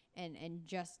and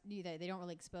just they don't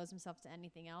really expose themselves to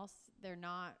anything else, they're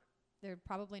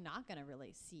probably not going to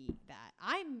really see that.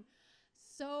 I'm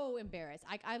so embarrassed.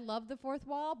 I love the fourth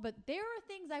wall, but there are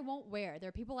things I won't wear. There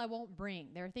are people I won't bring.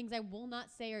 There are things I will not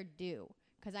say or do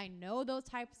because I know those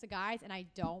types of guys and I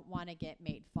don't want to get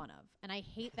made fun of. And I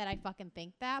hate that I fucking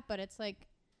think that, but it's like.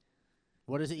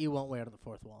 What is it you won't wear to the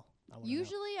fourth wall?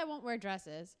 Usually I won't wear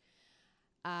dresses.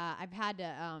 I've had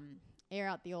to air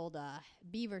out the old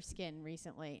beaver skin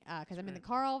recently because I'm in the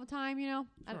car all the time, you know.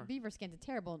 Sure. Beaver skin's a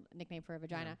terrible nickname for a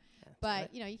vagina. Yeah, but, right.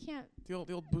 you know, you can't. The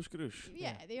old bouche-carouche.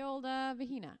 Yeah, the old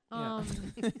vagina. Yeah.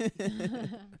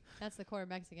 That's the quarter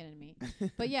Mexican in me.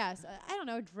 But, yes, I don't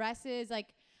know, dresses. Like,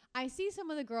 I see some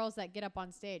of the girls that get up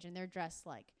on stage and they're dressed,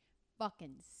 like,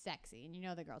 fucking sexy. And you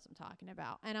know the girls I'm talking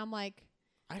about. And I'm like.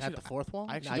 At the fourth wall?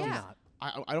 I No, I do Yeah. not.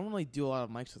 I don't really do a lot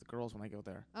of mics with girls when I go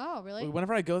there. Oh, really?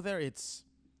 Whenever I go there, it's.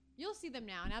 You'll see them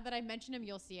now. Now that I mention them,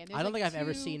 you'll see them. I don't think I've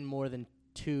ever seen more than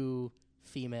 2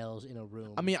 females in a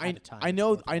room. I mean, at a time I at the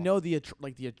know fourth I wall. know the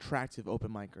the attractive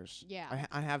open micers. Yeah.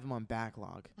 I have them on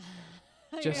backlog.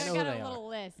 Just- I I know got who a they little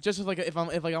list. Just if I'm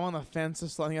on the fence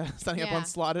of standing up Yeah. on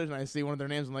Slotted and I see one of their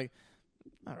names, I'm like,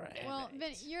 all right. Well,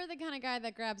 Vin, you're the kind of guy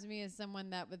that grabs me as someone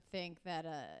that would think that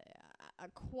a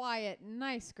quiet,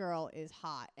 nice girl is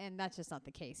hot, and that's just not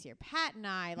the case here. Pat and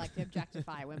I like to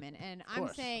objectify women, and I'm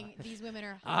course. saying these women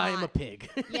are hot. I'm a pig.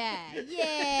 Yeah.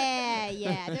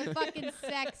 They're fucking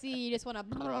sexy. You just want to,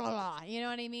 you know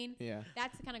what I mean? Yeah.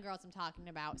 That's the kind of girls I'm talking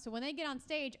about. So when they get on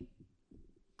stage,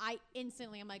 I'm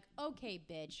like, okay,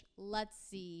 bitch, let's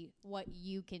see what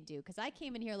you can do. Because I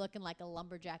came in here looking like a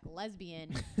lumberjack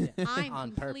lesbian. I'm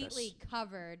On completely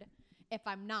covered if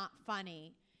I'm not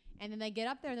funny. And then they get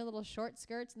up there in their little short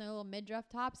skirts and their little midriff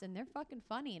tops, and they're fucking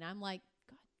funny. And I'm like,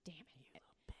 God damn it.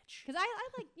 Because I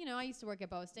like, you know, I used to work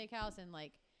at Bo's Steakhouse, and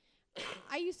like,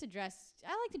 I like to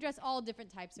dress all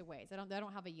different types of ways. I don't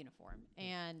have a uniform.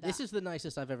 And This is the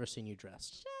nicest I've ever seen you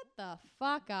dressed. shut the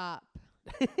fuck up.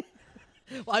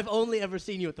 Well, I've only ever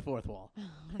seen you at the fourth wall.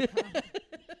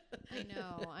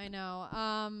 I know.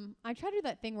 I try to do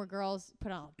that thing where girls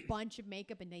put on a bunch of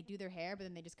makeup and they do their hair, but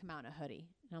then they just come out in a hoodie.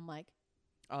 And I'm like,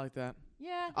 I like that.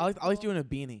 yeah. I like cool. doing a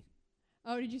beanie.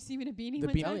 Oh, did you see me in a beanie The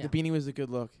one beanie time? yeah. the beanie was a good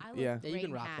look. I look Yeah. Yeah, you great can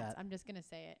in rock hats. that. I'm just gonna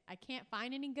say it. I can't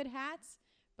find any good hats,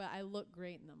 but I look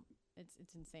great in them. It's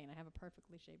insane. I have a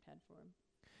perfectly shaped head for them.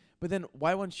 But then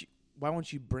why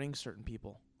won't you bring certain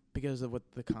people? Because of what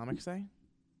the comics say?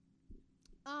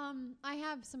 I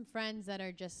have some friends that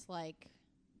are just like,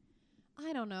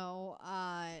 I don't know,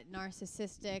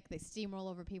 narcissistic. They steamroll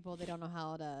over people. They don't know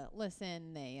how to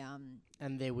listen. They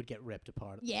And they would get ripped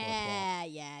apart at the fourth wall.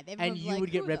 yeah. They And you like,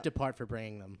 would get "Who ripped the-" apart for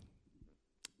bringing them.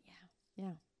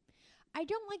 Yeah. I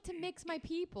don't like to mix my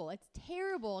people. It's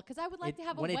terrible because I would like It- to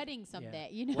have a when it- wedding someday.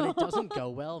 You know, When it doesn't go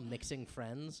well, mixing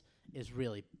friends is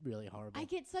really, really horrible. I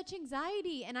get such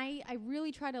anxiety, and I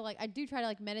really try to I do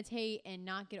try to meditate and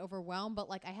not get overwhelmed. But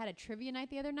I had a trivia night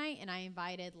the other night, and I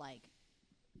invited a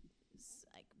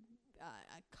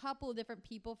couple of different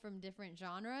people from different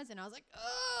genres, and I was like,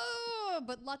 oh!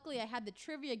 But luckily, I had the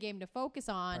trivia game to focus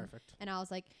on, Perfect. and I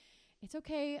was like, it's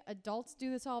okay. Adults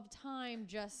do this all the time.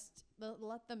 Just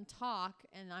let them talk.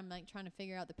 And I'm trying to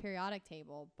figure out the periodic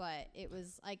table, but it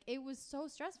was so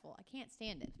stressful. I can't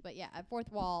stand it. But yeah, at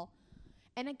fourth wall.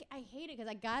 And I hate it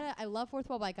because I love fourth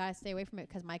wall, but I gotta stay away from it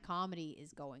because my comedy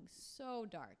is going so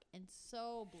dark and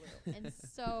so blue and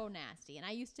so nasty. And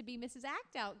I used to be Mrs.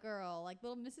 Act Out girl, like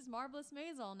little Mrs. Marvelous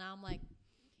Maisel. Now I'm like,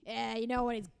 yeah, you know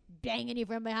when he's banging you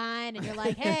from behind and you're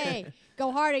like, hey,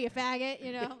 go harder, you faggot,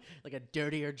 you know? Like a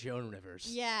dirtier Joan Rivers.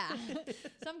 Yeah.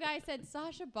 Some guy said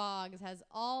Sasha Boggs has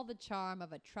all the charm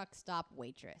of a truck stop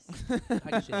waitress. I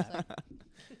can see that.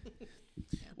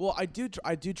 Well, I do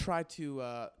try to,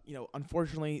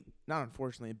 unfortunately, not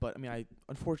unfortunately, but I mean,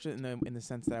 unfortunate in the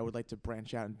sense that I would like to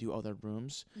branch out and do other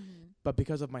rooms, but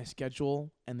because of my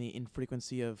schedule and the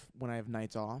infrequency of when I have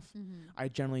nights off, I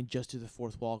generally just do the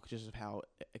fourth wall just of how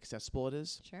accessible it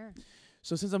is. Sure.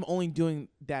 So since I'm only doing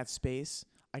that space,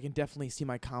 I can definitely see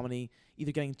my comedy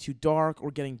either getting too dark or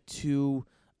getting too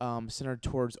centered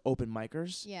towards open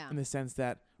micers. Yeah. In the sense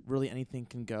that really anything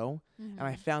can go. And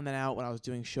I found that out when I was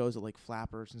doing shows at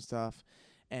Flappers and stuff.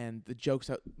 And the jokes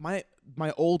that my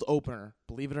old opener,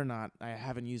 believe it or not, I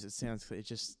haven't used it since.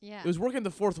 It was working the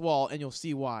fourth wall, and you'll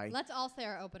see why. Let's all say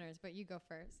our openers, but you go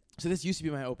first. So this used to be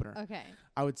my opener. Okay.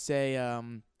 I would say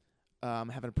having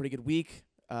a pretty good week.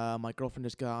 My girlfriend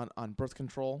just got on birth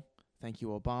control. Thank you,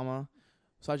 Obama.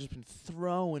 So I've just been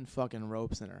throwing fucking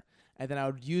ropes in her. And then I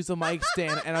would use the mic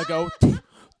stand and I'd go,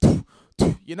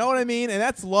 you know what I mean? And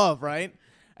that's love, right?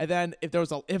 And then if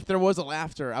there was a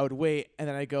laughter, I would wait, and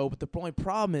then I go. But the only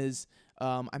problem is,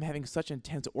 I'm having such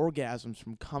intense orgasms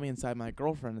from coming inside my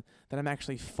girlfriend that I'm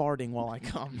actually farting while I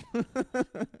come,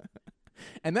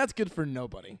 and that's good for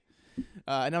nobody.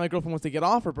 And now my girlfriend wants to get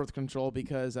off her birth control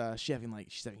because she's having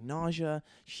nausea.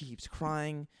 She keeps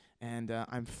crying, and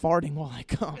I'm farting while I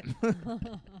come.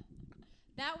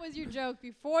 That was your joke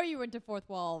before you went to fourth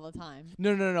wall all the time.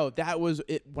 No. That was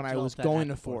it when I was going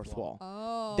to fourth wall.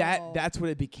 Oh. That's what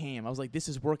it became. I was like, this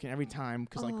is working every time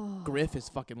because Griff is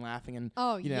fucking laughing and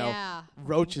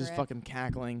Roach is fucking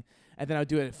cackling, and then I would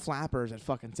do it at Flappers at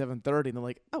fucking 7:30, and they're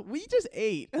like, oh, we just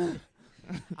ate.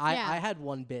 I had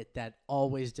one bit that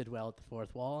always did well at the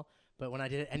fourth wall, but when I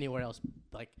did it anywhere else,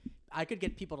 like I could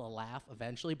get people to laugh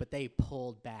eventually, but they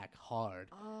pulled back hard.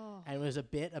 Oh. And it was a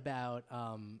bit about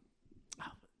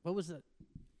what was it?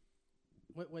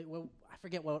 Wait, I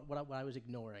forget what I was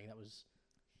ignoring. That was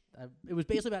it was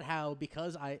basically about how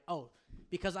because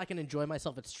I can enjoy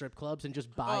myself at strip clubs and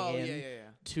just buy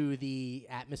to the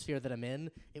atmosphere that I'm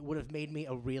in, it would have made me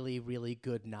a really, really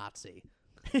good Nazi.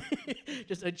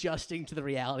 Just adjusting to the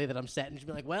reality that I'm set and just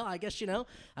be like, well, I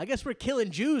guess we're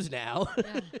killing Jews now.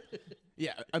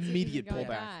 Yeah, immediate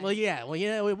pullback.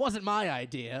 Well, it wasn't my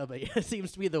idea, but it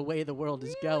seems to be the way the world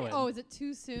is going. Oh, is it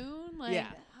too soon? Like, yeah,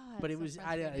 but it was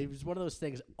one of those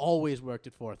things. Always worked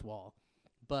at fourth wall,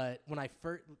 but when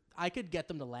I could get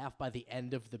them to laugh by the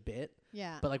end of the bit.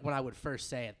 Yeah. But like when I would first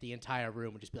say it, the entire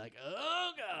room would just be like,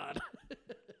 oh god.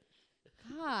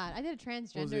 God, I did a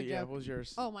transgender joke. Yeah, what was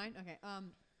yours? Oh, mine? Okay.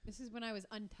 This is when I was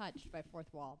untouched by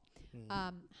fourth wall.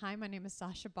 Hi, my name is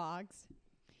Sasha Boggs.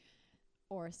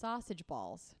 Or sausage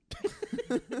balls.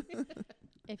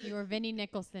 If you were Vinnie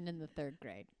Nicholson in the 3rd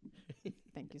grade.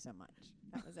 Thank you so much.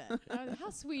 That was it. How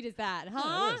sweet is that, huh?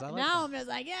 Yeah, it is. I like now that. I'm just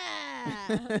like,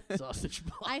 yeah. Sausage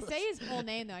balls. I say his full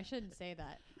name, though. I shouldn't say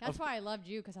that. That's why I loved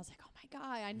you, because I was like, oh, my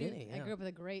God. I knew. Vinny, I grew up with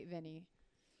a great Vinny.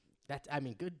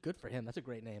 Good for him. That's a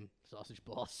great name. Sausage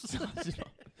balls.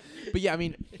 But yeah, I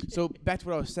mean, so back to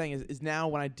what I was saying is now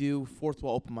when I do fourth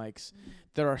wall open mics,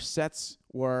 there are sets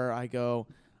where I go,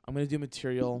 I'm going to do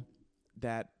material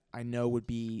that I know would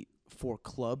be for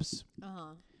clubs.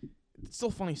 Uh-huh. It's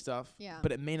still funny stuff,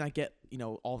 but it may not get,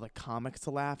 all the comics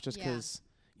to laugh just because,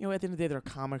 at the end of the day, they're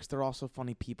comics. They're also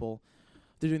funny people.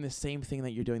 They're doing the same thing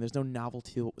that you're doing. There's no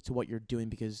novelty to what you're doing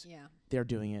because they're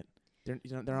doing it. They're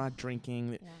not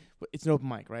drinking. Yeah. It's an open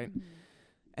mic, right? Mm-hmm.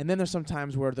 And then there's some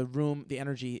times where the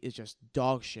energy is just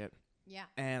dog shit. Yeah.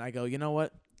 And I go, you know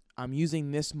what? I'm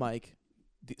using this mic.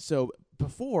 So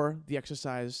before the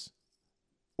exercise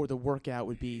or the workout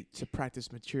would be to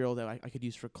practice material that I could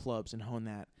use for clubs and hone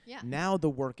that. Yeah. Now the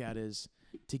workout is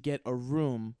to get a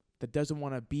room that doesn't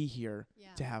want to be here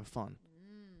to have fun.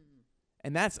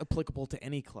 And that's applicable to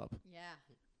any club. Yeah.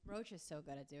 Roach is so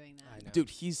good at doing that. I know. Dude,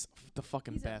 he's the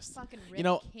fucking best. He's a fucking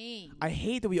rip king. I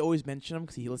hate that we always mention him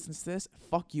because he listens to this.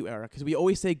 Fuck you, Eric, because we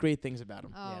always say great things about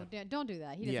him. Oh, don't do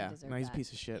that. He doesn't deserve that. He's a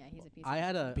piece of shit. Yeah, he's a piece I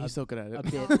had a he's so good at it. a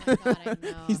bit. Oh my God, I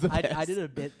know. He's the best. I did a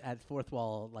bit at fourth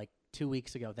wall like 2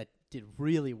 weeks ago that did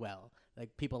really well.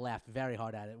 Like people laughed very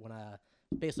hard at it when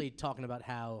basically talking about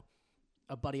how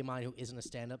a buddy of mine who isn't a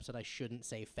stand-up said I shouldn't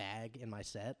say fag in my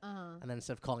set. And then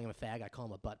instead of calling him a fag, I call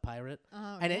him a butt pirate.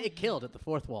 And it killed at the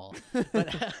fourth wall.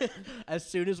 But as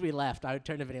soon as we left, I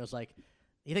turned to Vinny and was like,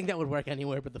 you think that would work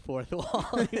anywhere but the fourth wall?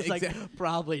 He was like,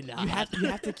 probably not. You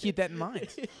have to keep that in mind.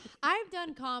 I've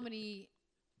done comedy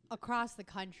across the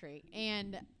country,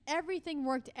 and everything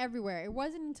worked everywhere. It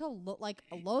wasn't until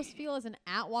Los Feliz and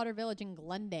Atwater Village in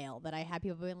Glendale that I had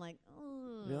people being like,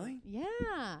 oh. Really?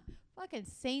 Yeah. Fucking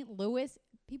St. Louis,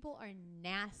 people are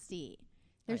nasty.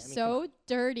 They're so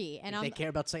dirty. And they care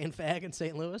about saying fag in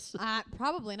St. Louis?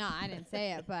 Probably not. I didn't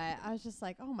say it, but I was just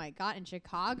like, oh my God. In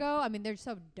Chicago, I mean, they're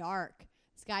so dark.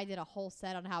 This guy did a whole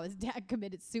set on how his dad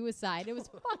committed suicide. It was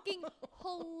fucking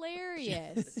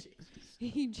hilarious.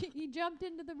 He jumped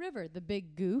into the river, the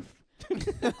big goof.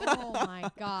 Oh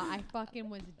my God. I fucking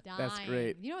was dying. That's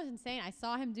great. You know what's insane? I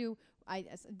saw him I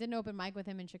did an open mic with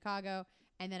him in Chicago.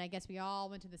 And then I guess we all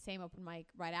went to the same open mic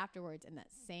right afterwards, and that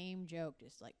same joke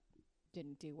just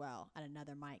didn't do well at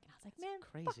another mic. And I was like, man,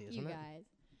 crazy, fuck isn't you it?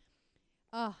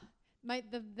 guys.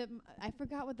 I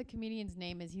forgot what the comedian's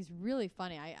name is. He's really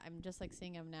funny. I'm just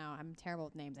seeing him now. I'm terrible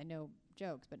with names. I know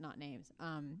jokes, but not names.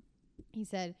 He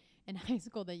said in high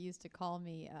school they used to call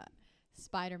me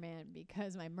Spider-Man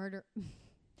because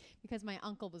because my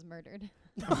uncle was murdered.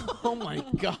 Oh my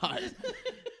God.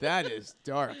 That is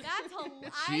dark. That's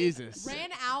hilarious. Jesus.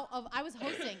 I was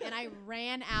hosting and I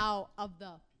ran out of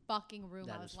the fucking room.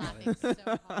 That I was is laughing funny.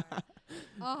 so hard. Oh,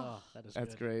 Oh, that is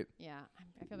That's good. great. yeah.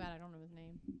 I feel bad. I don't know his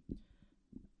name.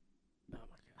 Oh my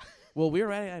god. Well, we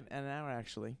were at an hour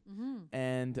actually, Mm-hmm.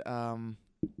 and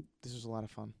this was a lot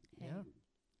of fun. Hey, Yeah.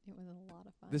 it was a lot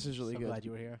of fun. This is really So good. glad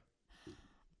you were here.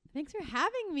 Thanks for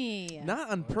having me. Not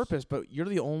on Of course. purpose, but you're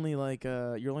the only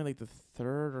you're only like the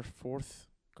third or fourth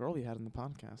girl we had in the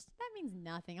podcast. That means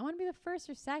nothing. I want to be the first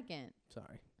or second.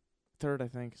 Sorry. Third, I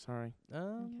think. Sorry,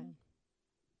 Okay.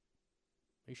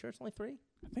 Are you sure it's only 3?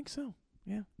 I think so.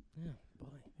 Yeah, Yeah, boy.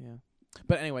 yeah.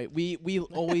 But anyway, we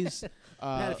always We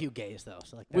had a few gays though,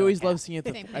 so like we always love seeing you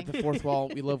Same at the thing. fourth wall.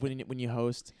 We love when you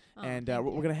host, Oh, and thank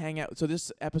we're you. gonna hang out. So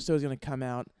this episode is gonna come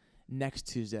out next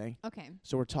Tuesday. Okay.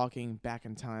 So we're talking back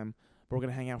in time. But we're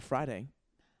gonna hang out Friday,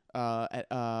 at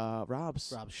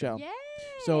Rob's show. Yay!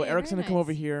 So Eric's very gonna come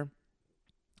over nice. here,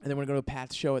 and then we're gonna go to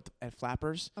Pat's show at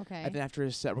Flappers. Okay. And then after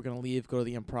his set, we're gonna leave, go to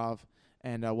the Improv,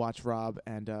 and watch Rob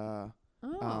and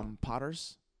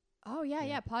Potters. Oh yeah, Yeah.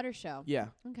 yeah. Potter show. Yeah,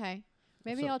 Okay.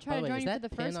 Maybe So, I'll by try the to way, join is you for that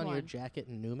the pin first on one. your jacket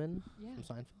in Newman Yeah. from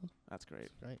Seinfeld? that's great.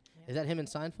 Right. Yeah. Is that him in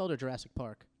Seinfeld or Jurassic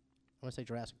Park? I want to say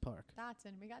Jurassic Park.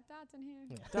 Dotson. We got Dotson here.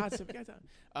 Yeah. That's we got that.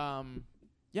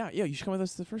 Yeah. You should come with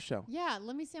us to the first show. Yeah.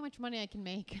 Let me see how much money I can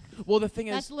make. Well, the thing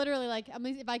That's is, literally like, I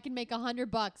mean, if I can make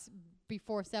 $100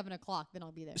 before 7 o'clock, then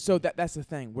I'll be there. so that's the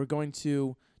thing. We're going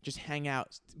to just hang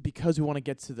out because we want to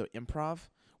get to the Improv.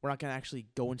 We're not gonna actually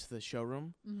go into the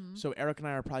showroom. Mm-hmm. So Eric and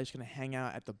I are probably just gonna hang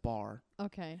out at the bar,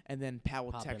 Okay. and then Pat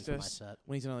will Pop text in for my us set.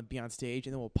 when he's gonna be on stage,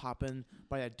 and then we'll pop in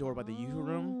by that door by the usual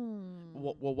room.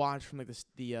 We'll watch from like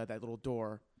that little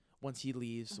door. Once he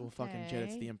leaves, we'll fucking jet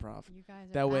it to the Okay. Improv. You guys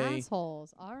are That way-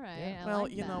 assholes. All right. Yeah. I Well,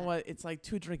 like you know that. what? It's like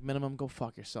 2-drink minimum. Go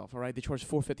fuck yourself. All right. They charge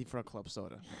 $4.50 for a club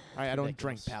soda. All right. I don't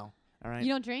drink, Ridiculous. pal. All right. You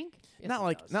don't drink? Yes, not he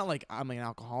like does. not like I'm like an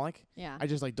alcoholic. Yeah. I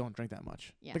just like don't drink that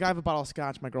much. Yeah. Like I have a bottle of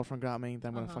scotch my girlfriend got me that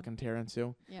I'm gonna Uh-huh. fucking tear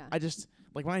into. yeah. I just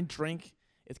like when I drink,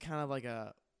 it's kind of like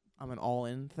I'm an all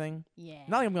in thing. yeah.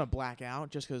 Not like I'm gonna black out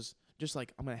just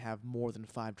like I'm gonna have more than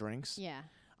 5 drinks. Yeah.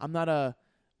 I'm not a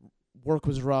work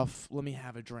was rough. Let me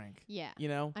have a drink. Yeah. You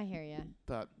know. I hear you.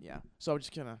 But yeah. So I'm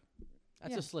just gonna.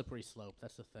 That's Yeah. a slippery slope.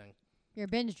 That's the thing. You're a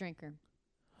binge drinker.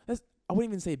 I wouldn't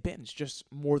even say binge. Just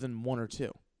more than 1 or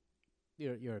 2.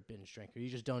 You're a binge drinker. You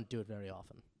just don't do it very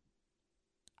often.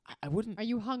 I wouldn't. Are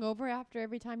you hungover after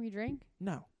every time you drink?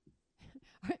 No.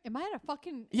 Am I at a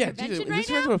fucking Yeah, intervention dude, is right this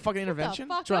now? turns into a fucking Shut the intervention?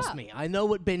 fuck Trust up. me, I know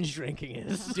what binge drinking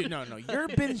is. Dude, no. Your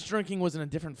binge drinking was in a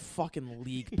different fucking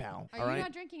league, pal. Are all you right?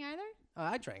 not drinking either?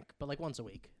 I drink, but like once a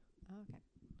week. Oh, okay.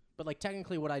 But like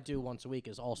technically, what I do once a week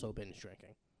is also binge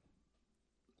drinking.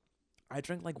 I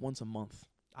drink like once a month.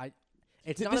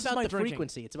 It's Th- not this is about my the drinking.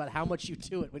 frequency. It's about how much you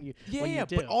do it when you Yeah, when yeah, you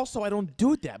do. but also I don't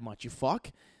do it that much. You fuck.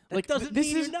 that like doesn't this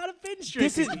mean is you're not a binge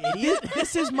this drinker, is you idiot.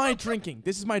 this is my drinking.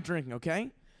 This is my drinking. Okay.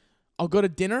 I'll go to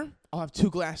dinner. I'll have 2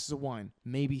 glasses of wine,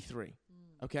 maybe 3.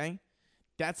 Okay.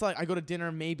 That's like I go to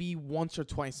dinner maybe once or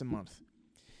twice a month.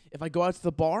 If I go out to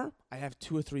the bar, I have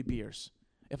 2 or 3 beers.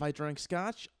 If I drink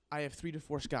scotch, I have 3 to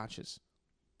 4 scotches.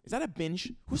 Is that a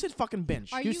binge? Who said fucking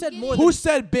binge? Are You you said more getting- Who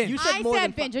said binge? You said I more said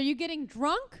than binge. Are you getting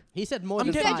drunk? He said more I'm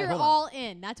than You getting- said five. you're Hold on. all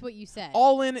in. That's what you said.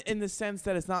 All in the sense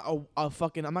that it's not a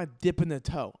fucking. I'm not dipping the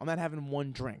toe. I'm not having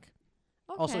 1 drink.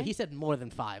 Okay. Also, he said more than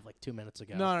 5 like 2 minutes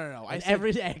ago. No. I And said, every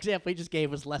example he just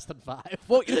gave was less than 5.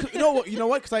 well, you know what? You know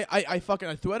what? Because I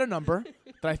threw out a number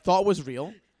that I thought was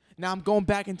real. Now I'm going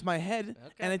back into my head,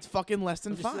 and it's fucking less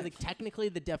than I'm just 5. like, technically,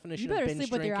 the definition you better of binge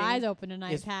sleep with your drinking eyes open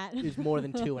tonight, is, Pat. is more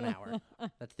than 2 an hour.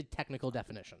 That's the technical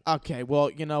definition. Okay,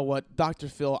 well, you know what, Dr.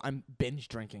 Phil, I'm binge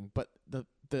drinking, but the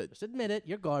Just admit it.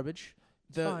 You're garbage.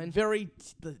 It's the fine.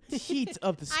 the heat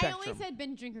of the I spectrum. only said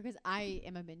binge drinker because I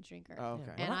am a binge drinker. Oh,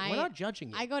 okay. Yeah, And we're not judging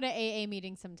you. I go to AA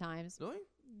meetings sometimes. Really?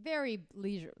 Very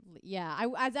leisure. Yeah, I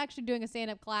was actually doing a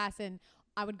stand-up class, and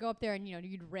I would go up there and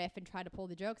you'd riff and try to pull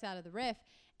the jokes out of the riff.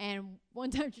 And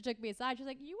one time she took me aside. She's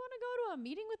like, "You want to go to a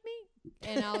meeting with me?"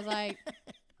 And I was like,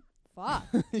 "Fuck,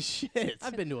 Shit.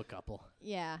 I've been to a couple.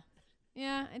 yeah."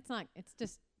 It's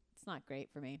not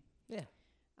great for me. Yeah.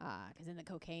 'Cause then the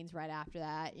cocaine's right after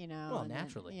that, Well, and then-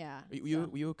 naturally. yeah.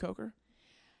 Were you a coker?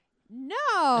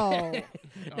 No,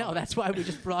 No, that's why we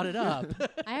just brought it up.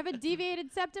 I have a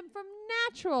deviated septum from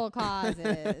natural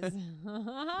causes.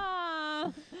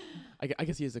 I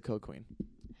guess he is a coke queen.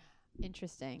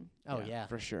 Interesting. Oh, yeah.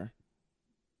 For sure.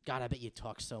 God, I bet you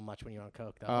talk so much when you're on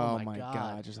coke, though. Oh, my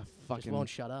God. Just a Just fucking. won't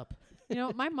shut up.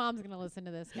 My mom's gonna listen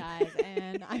to this, guys,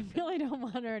 and I really don't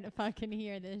want her to fucking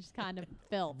hear this kind of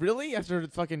filth. Really? After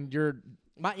fucking your.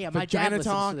 My dad Vagina listens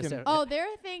talk to this. and- Oh, there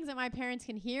are things that my parents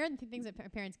can hear and things that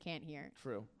parents can't hear.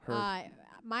 True. Heard.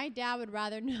 My dad would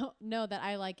rather know that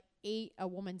I ate a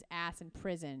woman's ass in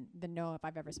prison than know if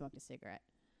I've ever smoked a cigarette.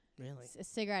 Really? A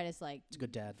cigarette is like It's a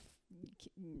good dad.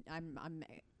 I'm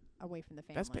away from the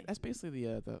family. That's basically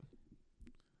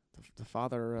the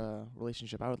father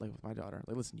relationship I would like with my daughter.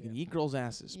 Like, listen, you can eat girls'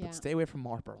 asses, Yeah. but stay away from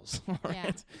Marlboros. Yeah,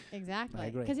 Right? exactly. I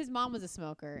agree. Because his mom was a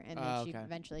smoker, and then she okay.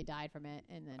 eventually died from it,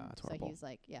 and then That's so horrible. he's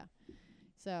like, yeah.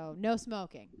 So no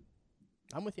smoking.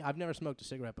 I'm with you. I've never smoked a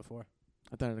cigarette before.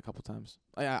 I've done it a couple times.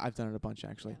 I've done it a bunch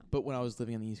actually. Yeah. But when I was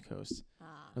living on the East Coast, I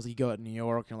was like, you go out to New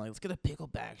York and you're like, let's get a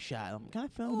pickleback shot. I'm kind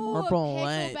of feeling Ooh, a Marlboro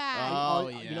Light. pickleback. Oh,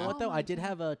 You yeah. know what though? Oh I my did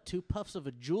have 2 puffs of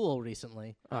a Juul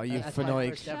recently. Oh, you That's my fanoic.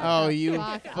 first ever. Oh, Shut you the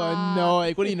fuck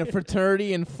fanoic. What are you in a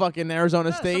fraternity in fucking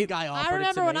Arizona Some State? guy offered I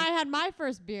it to remember when me. I had my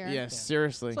first beer. Yeah,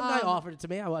 seriously. Some guy Um, offered it to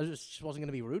me. I was just wasn't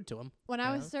gonna be rude to him. When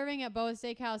I was Yeah. serving at Boa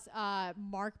Steakhouse,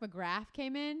 Mark McGrath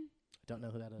came in. Don't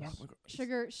know who that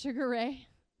is. Sugar Ray.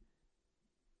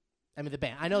 I mean the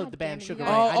band. I know God the damn band it, you Sugar guys-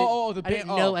 Ray. I didn't, the I band. didn't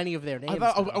know any of their names. I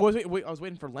thought though. I was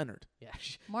waiting for Leonard. Yeah.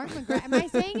 Mark McGrath. Am I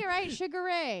saying it right? Sugar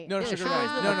Ray. No, Yeah, Sugar Sugar Ray. Ray.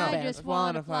 No, no. I just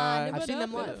wanna fly. I've seen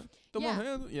them live. Yeah.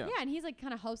 Yeah. Yeah, and he's like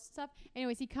kind of host stuff.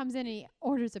 Anyways, he comes in and he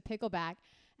orders a pickleback,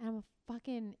 and I'm a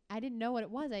fucking. I didn't know what it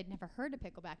was. I'd never heard of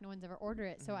pickleback. No one's ever ordered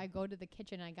it. So I go to the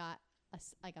kitchen and I got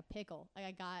a pickle. Like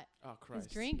I got Oh his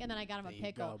Christ. drink and then I got him There a you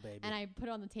pickle. go, baby. And I put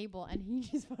it on the table and he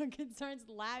just fucking starts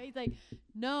laughing. He's like,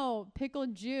 "No,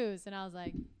 pickled juice." And I was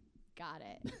like, "Got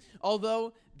it."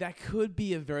 Although that could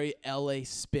be a very LA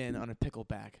spin on a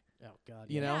pickleback. Oh God.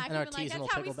 You know? Yeah, I An could've been like, artisanal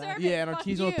 "That's how we pickleback. serve it. Yeah, an Fuck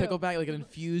artisanal you." pickleback, like an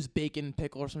infused bacon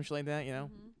pickle or some shit like that. You know.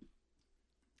 Mhm.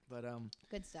 But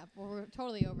Good stuff. Well, we're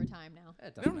totally over time now.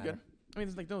 It no, doesn't we're matter. good. I mean,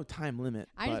 there's like no time limit.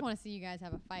 I just but- want to see you guys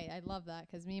have a fight. I love that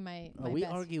because me and my Oh, we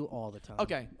best argue all the time.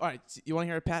 Okay, all right. You want to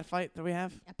hear a Pat fight that we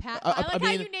have? a Pat. I I like how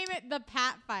mean- you name it the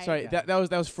Pat fight. Sorry, Yeah. that was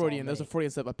all Freudian. That was a me.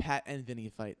 Freudian step. A Pat and Vinny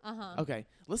fight. Okay.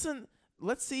 Listen,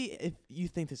 let's see if you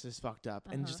think this is fucked up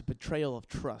and just a betrayal of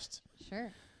trust.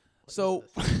 Sure. So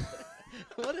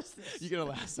What is this? you're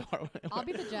gonna laugh so hard I'll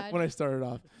be the judge. when I started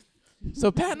off. So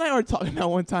Pat and I were talking about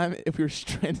one time if we were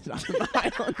stranded on an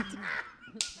island.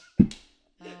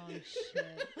 Oh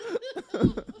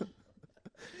shit.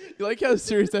 You like how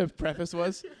serious that preface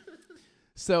was?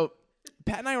 So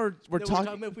Pat and I were No, we're talking.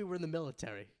 talking about if we were in the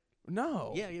military.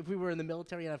 No. Yeah, if we were in the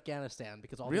military in Afghanistan,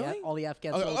 because all Really? all the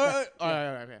Afghans. Okay, told all us right, that- all right,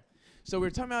 all right, okay. So we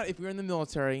were talking about if we were in the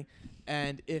military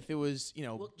and if it was,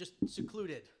 Well, just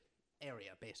secluded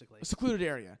area, basically. a secluded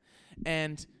area.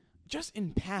 And just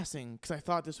in passing, because I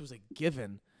thought this was a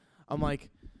given, I'm like,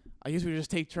 I guess we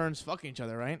just take turns fucking each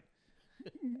other, right?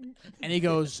 And he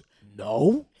goes,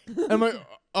 no. And I'm like,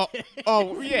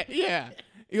 oh, yeah.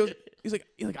 He's like,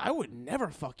 I would never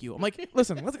fuck you. I'm like,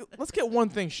 listen, let's get one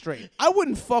thing straight. I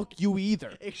wouldn't fuck you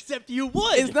either. Except you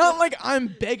would. It's not like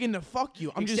I'm begging to fuck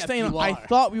you. I'm just Except saying you I are.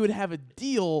 thought we would have a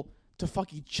deal to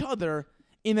fuck each other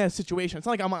in that situation. It's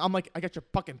not like I'm like I got your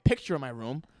fucking picture in my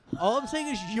room All I'm saying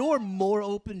is you're more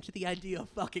open to the idea of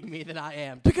fucking me than I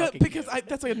am. To because fucking you.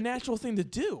 that's like a natural thing to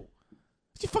do.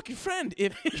 It's your fucking friend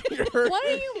if you're What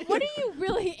are you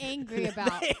really angry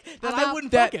about? that I About-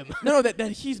 wouldn't that fuck him. no that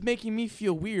he's making me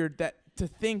feel weird that to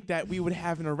think that we would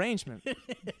have an arrangement.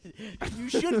 You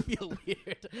should feel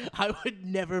weird. I would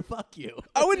never fuck you.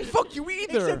 I wouldn't fuck you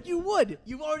either. Except you would.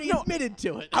 You've already No, admitted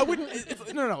to it. I wouldn't.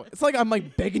 No. It's like I'm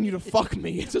like begging you to fuck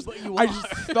me. It's just But you I just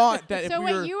thought that if So we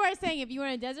wait, were you are saying if you were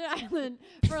on a desert island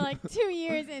for like 2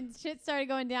 years and shit started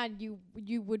going down,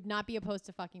 you would not be opposed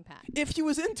to fucking Pat? if he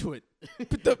was into it,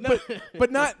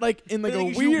 but not like in like The a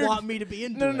thing is, you weird. want me to be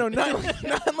into No, it.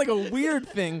 not like a weird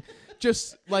thing.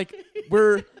 Just like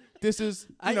this is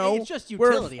it's just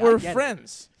we're utility. I we're get it.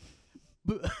 friends.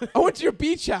 I went to your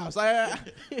beach house.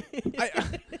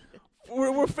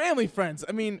 We're family friends.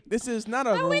 I mean, this is not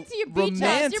a I went to your beach house.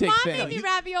 romantic Your mom thing. made me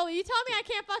ravioli. You told me I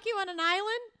can't fuck you on an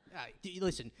island?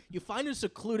 Listen, you find a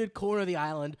secluded corner of the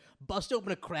island, bust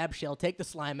open a crab shell, take the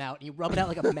slime out, and you rub it out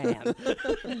like a man.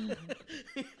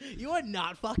 You are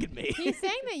not fucking me. He's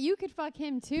saying that you could fuck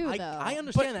him too, though. I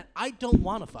understand that. I don't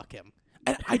want to fuck him.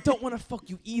 And I don't want to fuck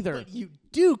you either. But you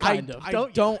do kind of,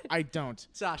 don't you? I don't.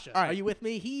 Sasha, All right. are you with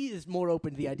me? He is more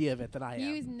open to the idea of it than I am.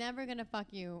 He's never gonna fuck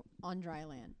you on dry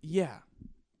land. Yeah.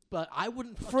 But I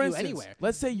wouldn't fuck For you instance, anywhere.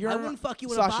 let's say you're I on wouldn't fuck you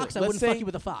in Sasha, a box. I let's wouldn't say- fuck you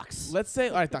with a fox. Let's say,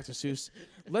 all right, Dr. Seuss.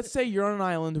 Let's say you're on an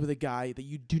island with a guy that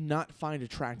you do not find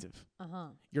attractive.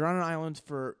 You're on an island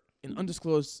for an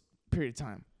undisclosed period of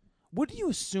time. Would you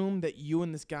assume that you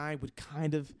and this guy would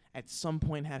kind of at some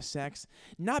point have sex?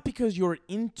 Not because you're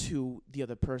into the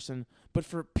other person, but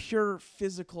for pure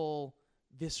physical,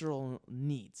 visceral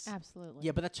needs. Absolutely.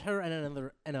 Yeah, but that's her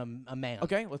and a man.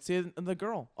 Okay, let's say the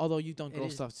girl. Although you've done It girl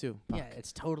is- stuff too. Yeah,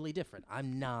 it's totally different.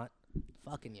 I'm not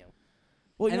fucking you.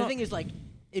 Well, And the thing is, like,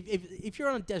 if you're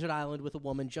on a desert island with a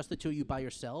woman, just the two of you by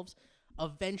yourselves,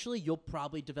 Eventually, you'll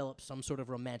probably develop some sort of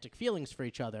romantic feelings for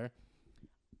each other.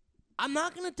 I'm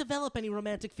not going to develop any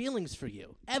romantic feelings for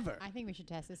you, ever. I think we should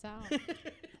test this out.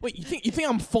 Wait, you think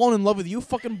I'm falling in love with you,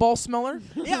 fucking ball smeller?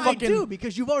 Yeah, I Fucking- do,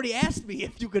 because you've already asked me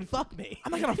if you could fuck me.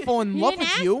 I'm not gonna fall in He love didn't with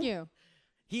ask you.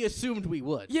 He assumed we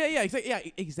would. Yeah,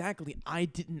 exactly. I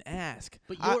didn't ask.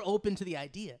 But you're open to the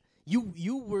idea.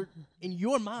 You were, in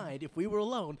your mind, if we were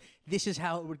alone, this is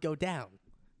how it would go down.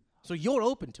 So you're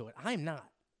open to it. I'm not.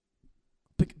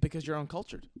 Because you're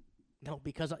uncultured. No,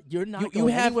 because you're not You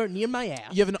going have- anywhere near my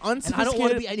ass. You have an and I don't want to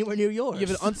unsophisticated. be anywhere near yours. You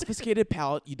have an unsophisticated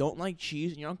palate. You don't like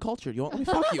cheese, and you're uncultured. You won't let me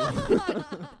fuck you.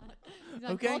 He's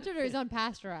Okay. uncultured or he's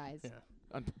unpasteurized.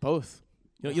 Yeah. Both.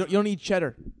 You don't need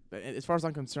cheddar. As far as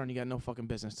I'm concerned, you got no fucking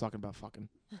business talking about fucking.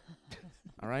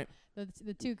 All right.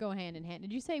 The two go hand in hand.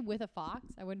 Did you say with a fox?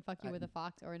 I wouldn't fuck you with a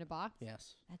fox or in a box.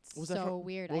 Yes. That's What was that so from?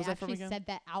 weird. What I was that from actually again? said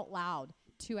that out loud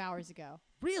 2 hours ago.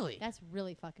 Really? That's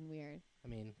really fucking weird. I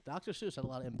mean, Dr. Seuss had a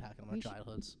lot of impact on our We should-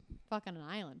 childhoods. Fuck on an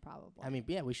island, probably. I mean,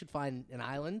 yeah, we should find an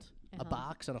island, a Uh-huh.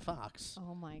 box, and a fox.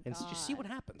 Oh my god. And just see what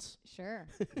happens. Sure.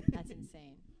 That's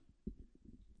insane.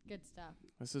 Good stuff.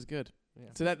 This is good. Yeah.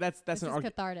 So that's This an is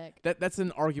argument. cathartic. That's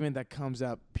an argument that comes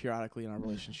up periodically in our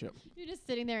relationship. You're just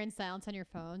sitting there in silence on your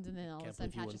phones, and then all of a Can't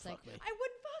sudden believe you Pat's just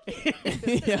wouldn't like, fuck me. I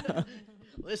wouldn't fuck you. Yeah.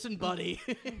 Listen, buddy.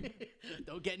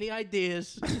 Don't get any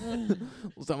ideas.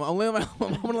 So I'm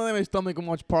gonna lay my stomach and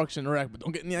watch Parks and Rec, but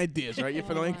don't get any ideas, right? You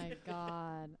feel Oh like? my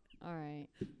god. All right.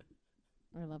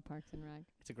 I love Parks and Rec.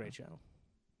 It's a great show.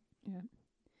 Yeah.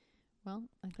 Well,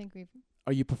 I think we've.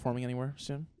 Are you performing anywhere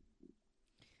soon?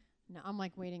 No, I'm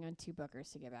like waiting on 2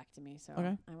 bookers to get back to me, so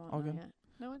Okay. I won't All know good. yet.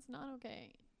 No, it's not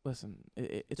okay. Listen,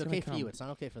 it's It's gonna okay for come. you. It's not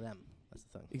okay for them. That's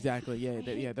the thing. Exactly. Yeah. I hate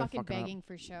They're fucking fucking up. begging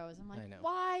for shows. I'm like, I know.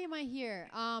 why am I here?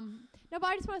 No, but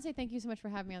I just want to say thank you so much for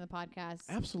having me on the podcast.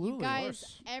 Absolutely. You guys,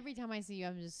 course. every time I see you,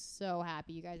 I'm just so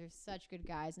happy. You guys are such good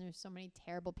guys, and there's so many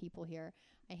terrible people here.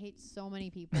 I hate so many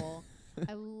people.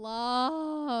 I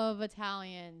love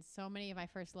Italians. So many of my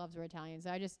first loves were Italians.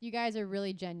 So you guys are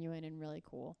really genuine and really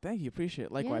cool. Thank you. Appreciate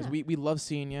it. Likewise. Yeah. We love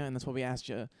seeing you, and that's why we asked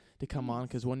you to come on,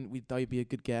 because we thought you'd be a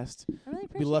good guest. I really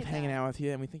appreciate We love that. hanging out with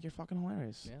you, and we think you're fucking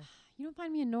hilarious. Yeah. You don't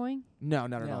find me annoying? No,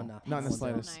 not at No, all. no. Not in the So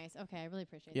slightest. nice. Okay, I really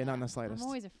appreciate Yeah, that. not in the slightest. I'm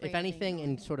always afraid. If of being anything, in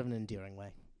annoying. sort of an endearing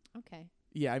way. Okay.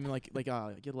 Yeah, I mean, like,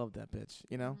 you love that bitch,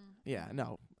 you know? Mhm. Yeah,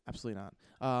 no, absolutely not.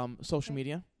 Social Okay.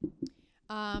 media.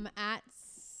 At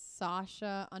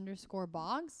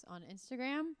Sasha_Boggs on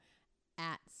Instagram,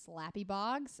 at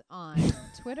SlappyBoggs on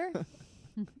Twitter.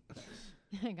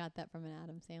 I got that from an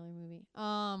Adam Sandler movie.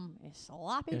 It's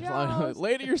Sloppy Joes.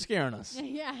 Later, you're scaring us.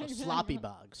 Yeah, Oh, sloppy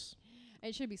Boggs.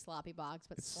 It should be Sloppy Boggs,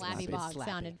 but It's Slappy Slappy. Boggs Slappy.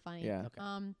 sounded funny. Yeah. Okay.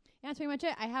 Yeah, that's pretty much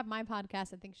it. I have my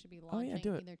podcast. I think should be Oh, yeah, launching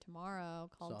do it. either tomorrow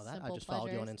called Saw that. Simple I just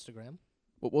followed you on Pleasures. Instagram.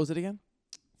 What was it again?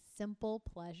 Simple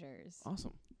Pleasures.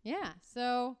 Awesome. Yeah,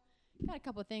 so got a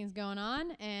couple of things going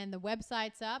on, and the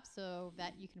website's up so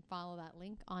that you can follow that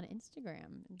link on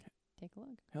Instagram and take a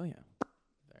look. Hell yeah.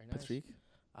 Very nice. Patrick.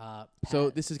 So So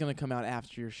this is going to come out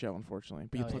after your show, unfortunately,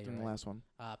 but you Oh, yeah, plugged in you're the right. last one.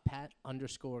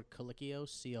 Pat_Colicchio, COLICCHIO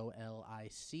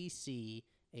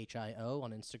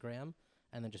on Instagram,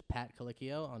 and then just Pat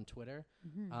Colicchio on Twitter.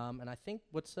 Mm-hmm. And I think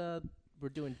we're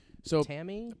doing So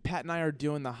Tammy. Pat and I are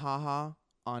doing the haha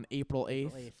on April 8th.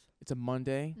 April 8th. It's a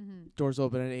Monday. Mm-hmm. Doors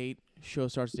open at 8. Show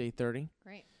starts at 8:30.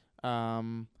 Great.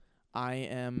 I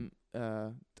am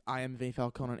Vinny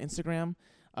Falcone on Instagram.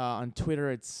 On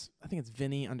Twitter, I think it's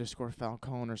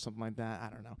Vinny_Falcone or something like that. I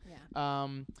don't know. Yeah.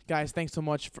 Guys, thanks so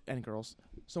much and girls,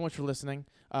 so much for listening.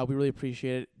 We really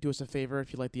appreciate it. Do us a favor,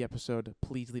 if you like the episode,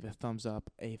 please leave a thumbs up,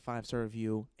 a 5-star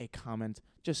review, a comment,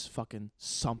 just fucking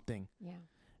something. Yeah.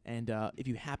 And if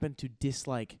you happen to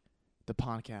dislike the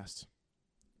podcast,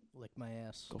 Lick my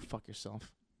ass. go fuck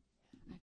yourself.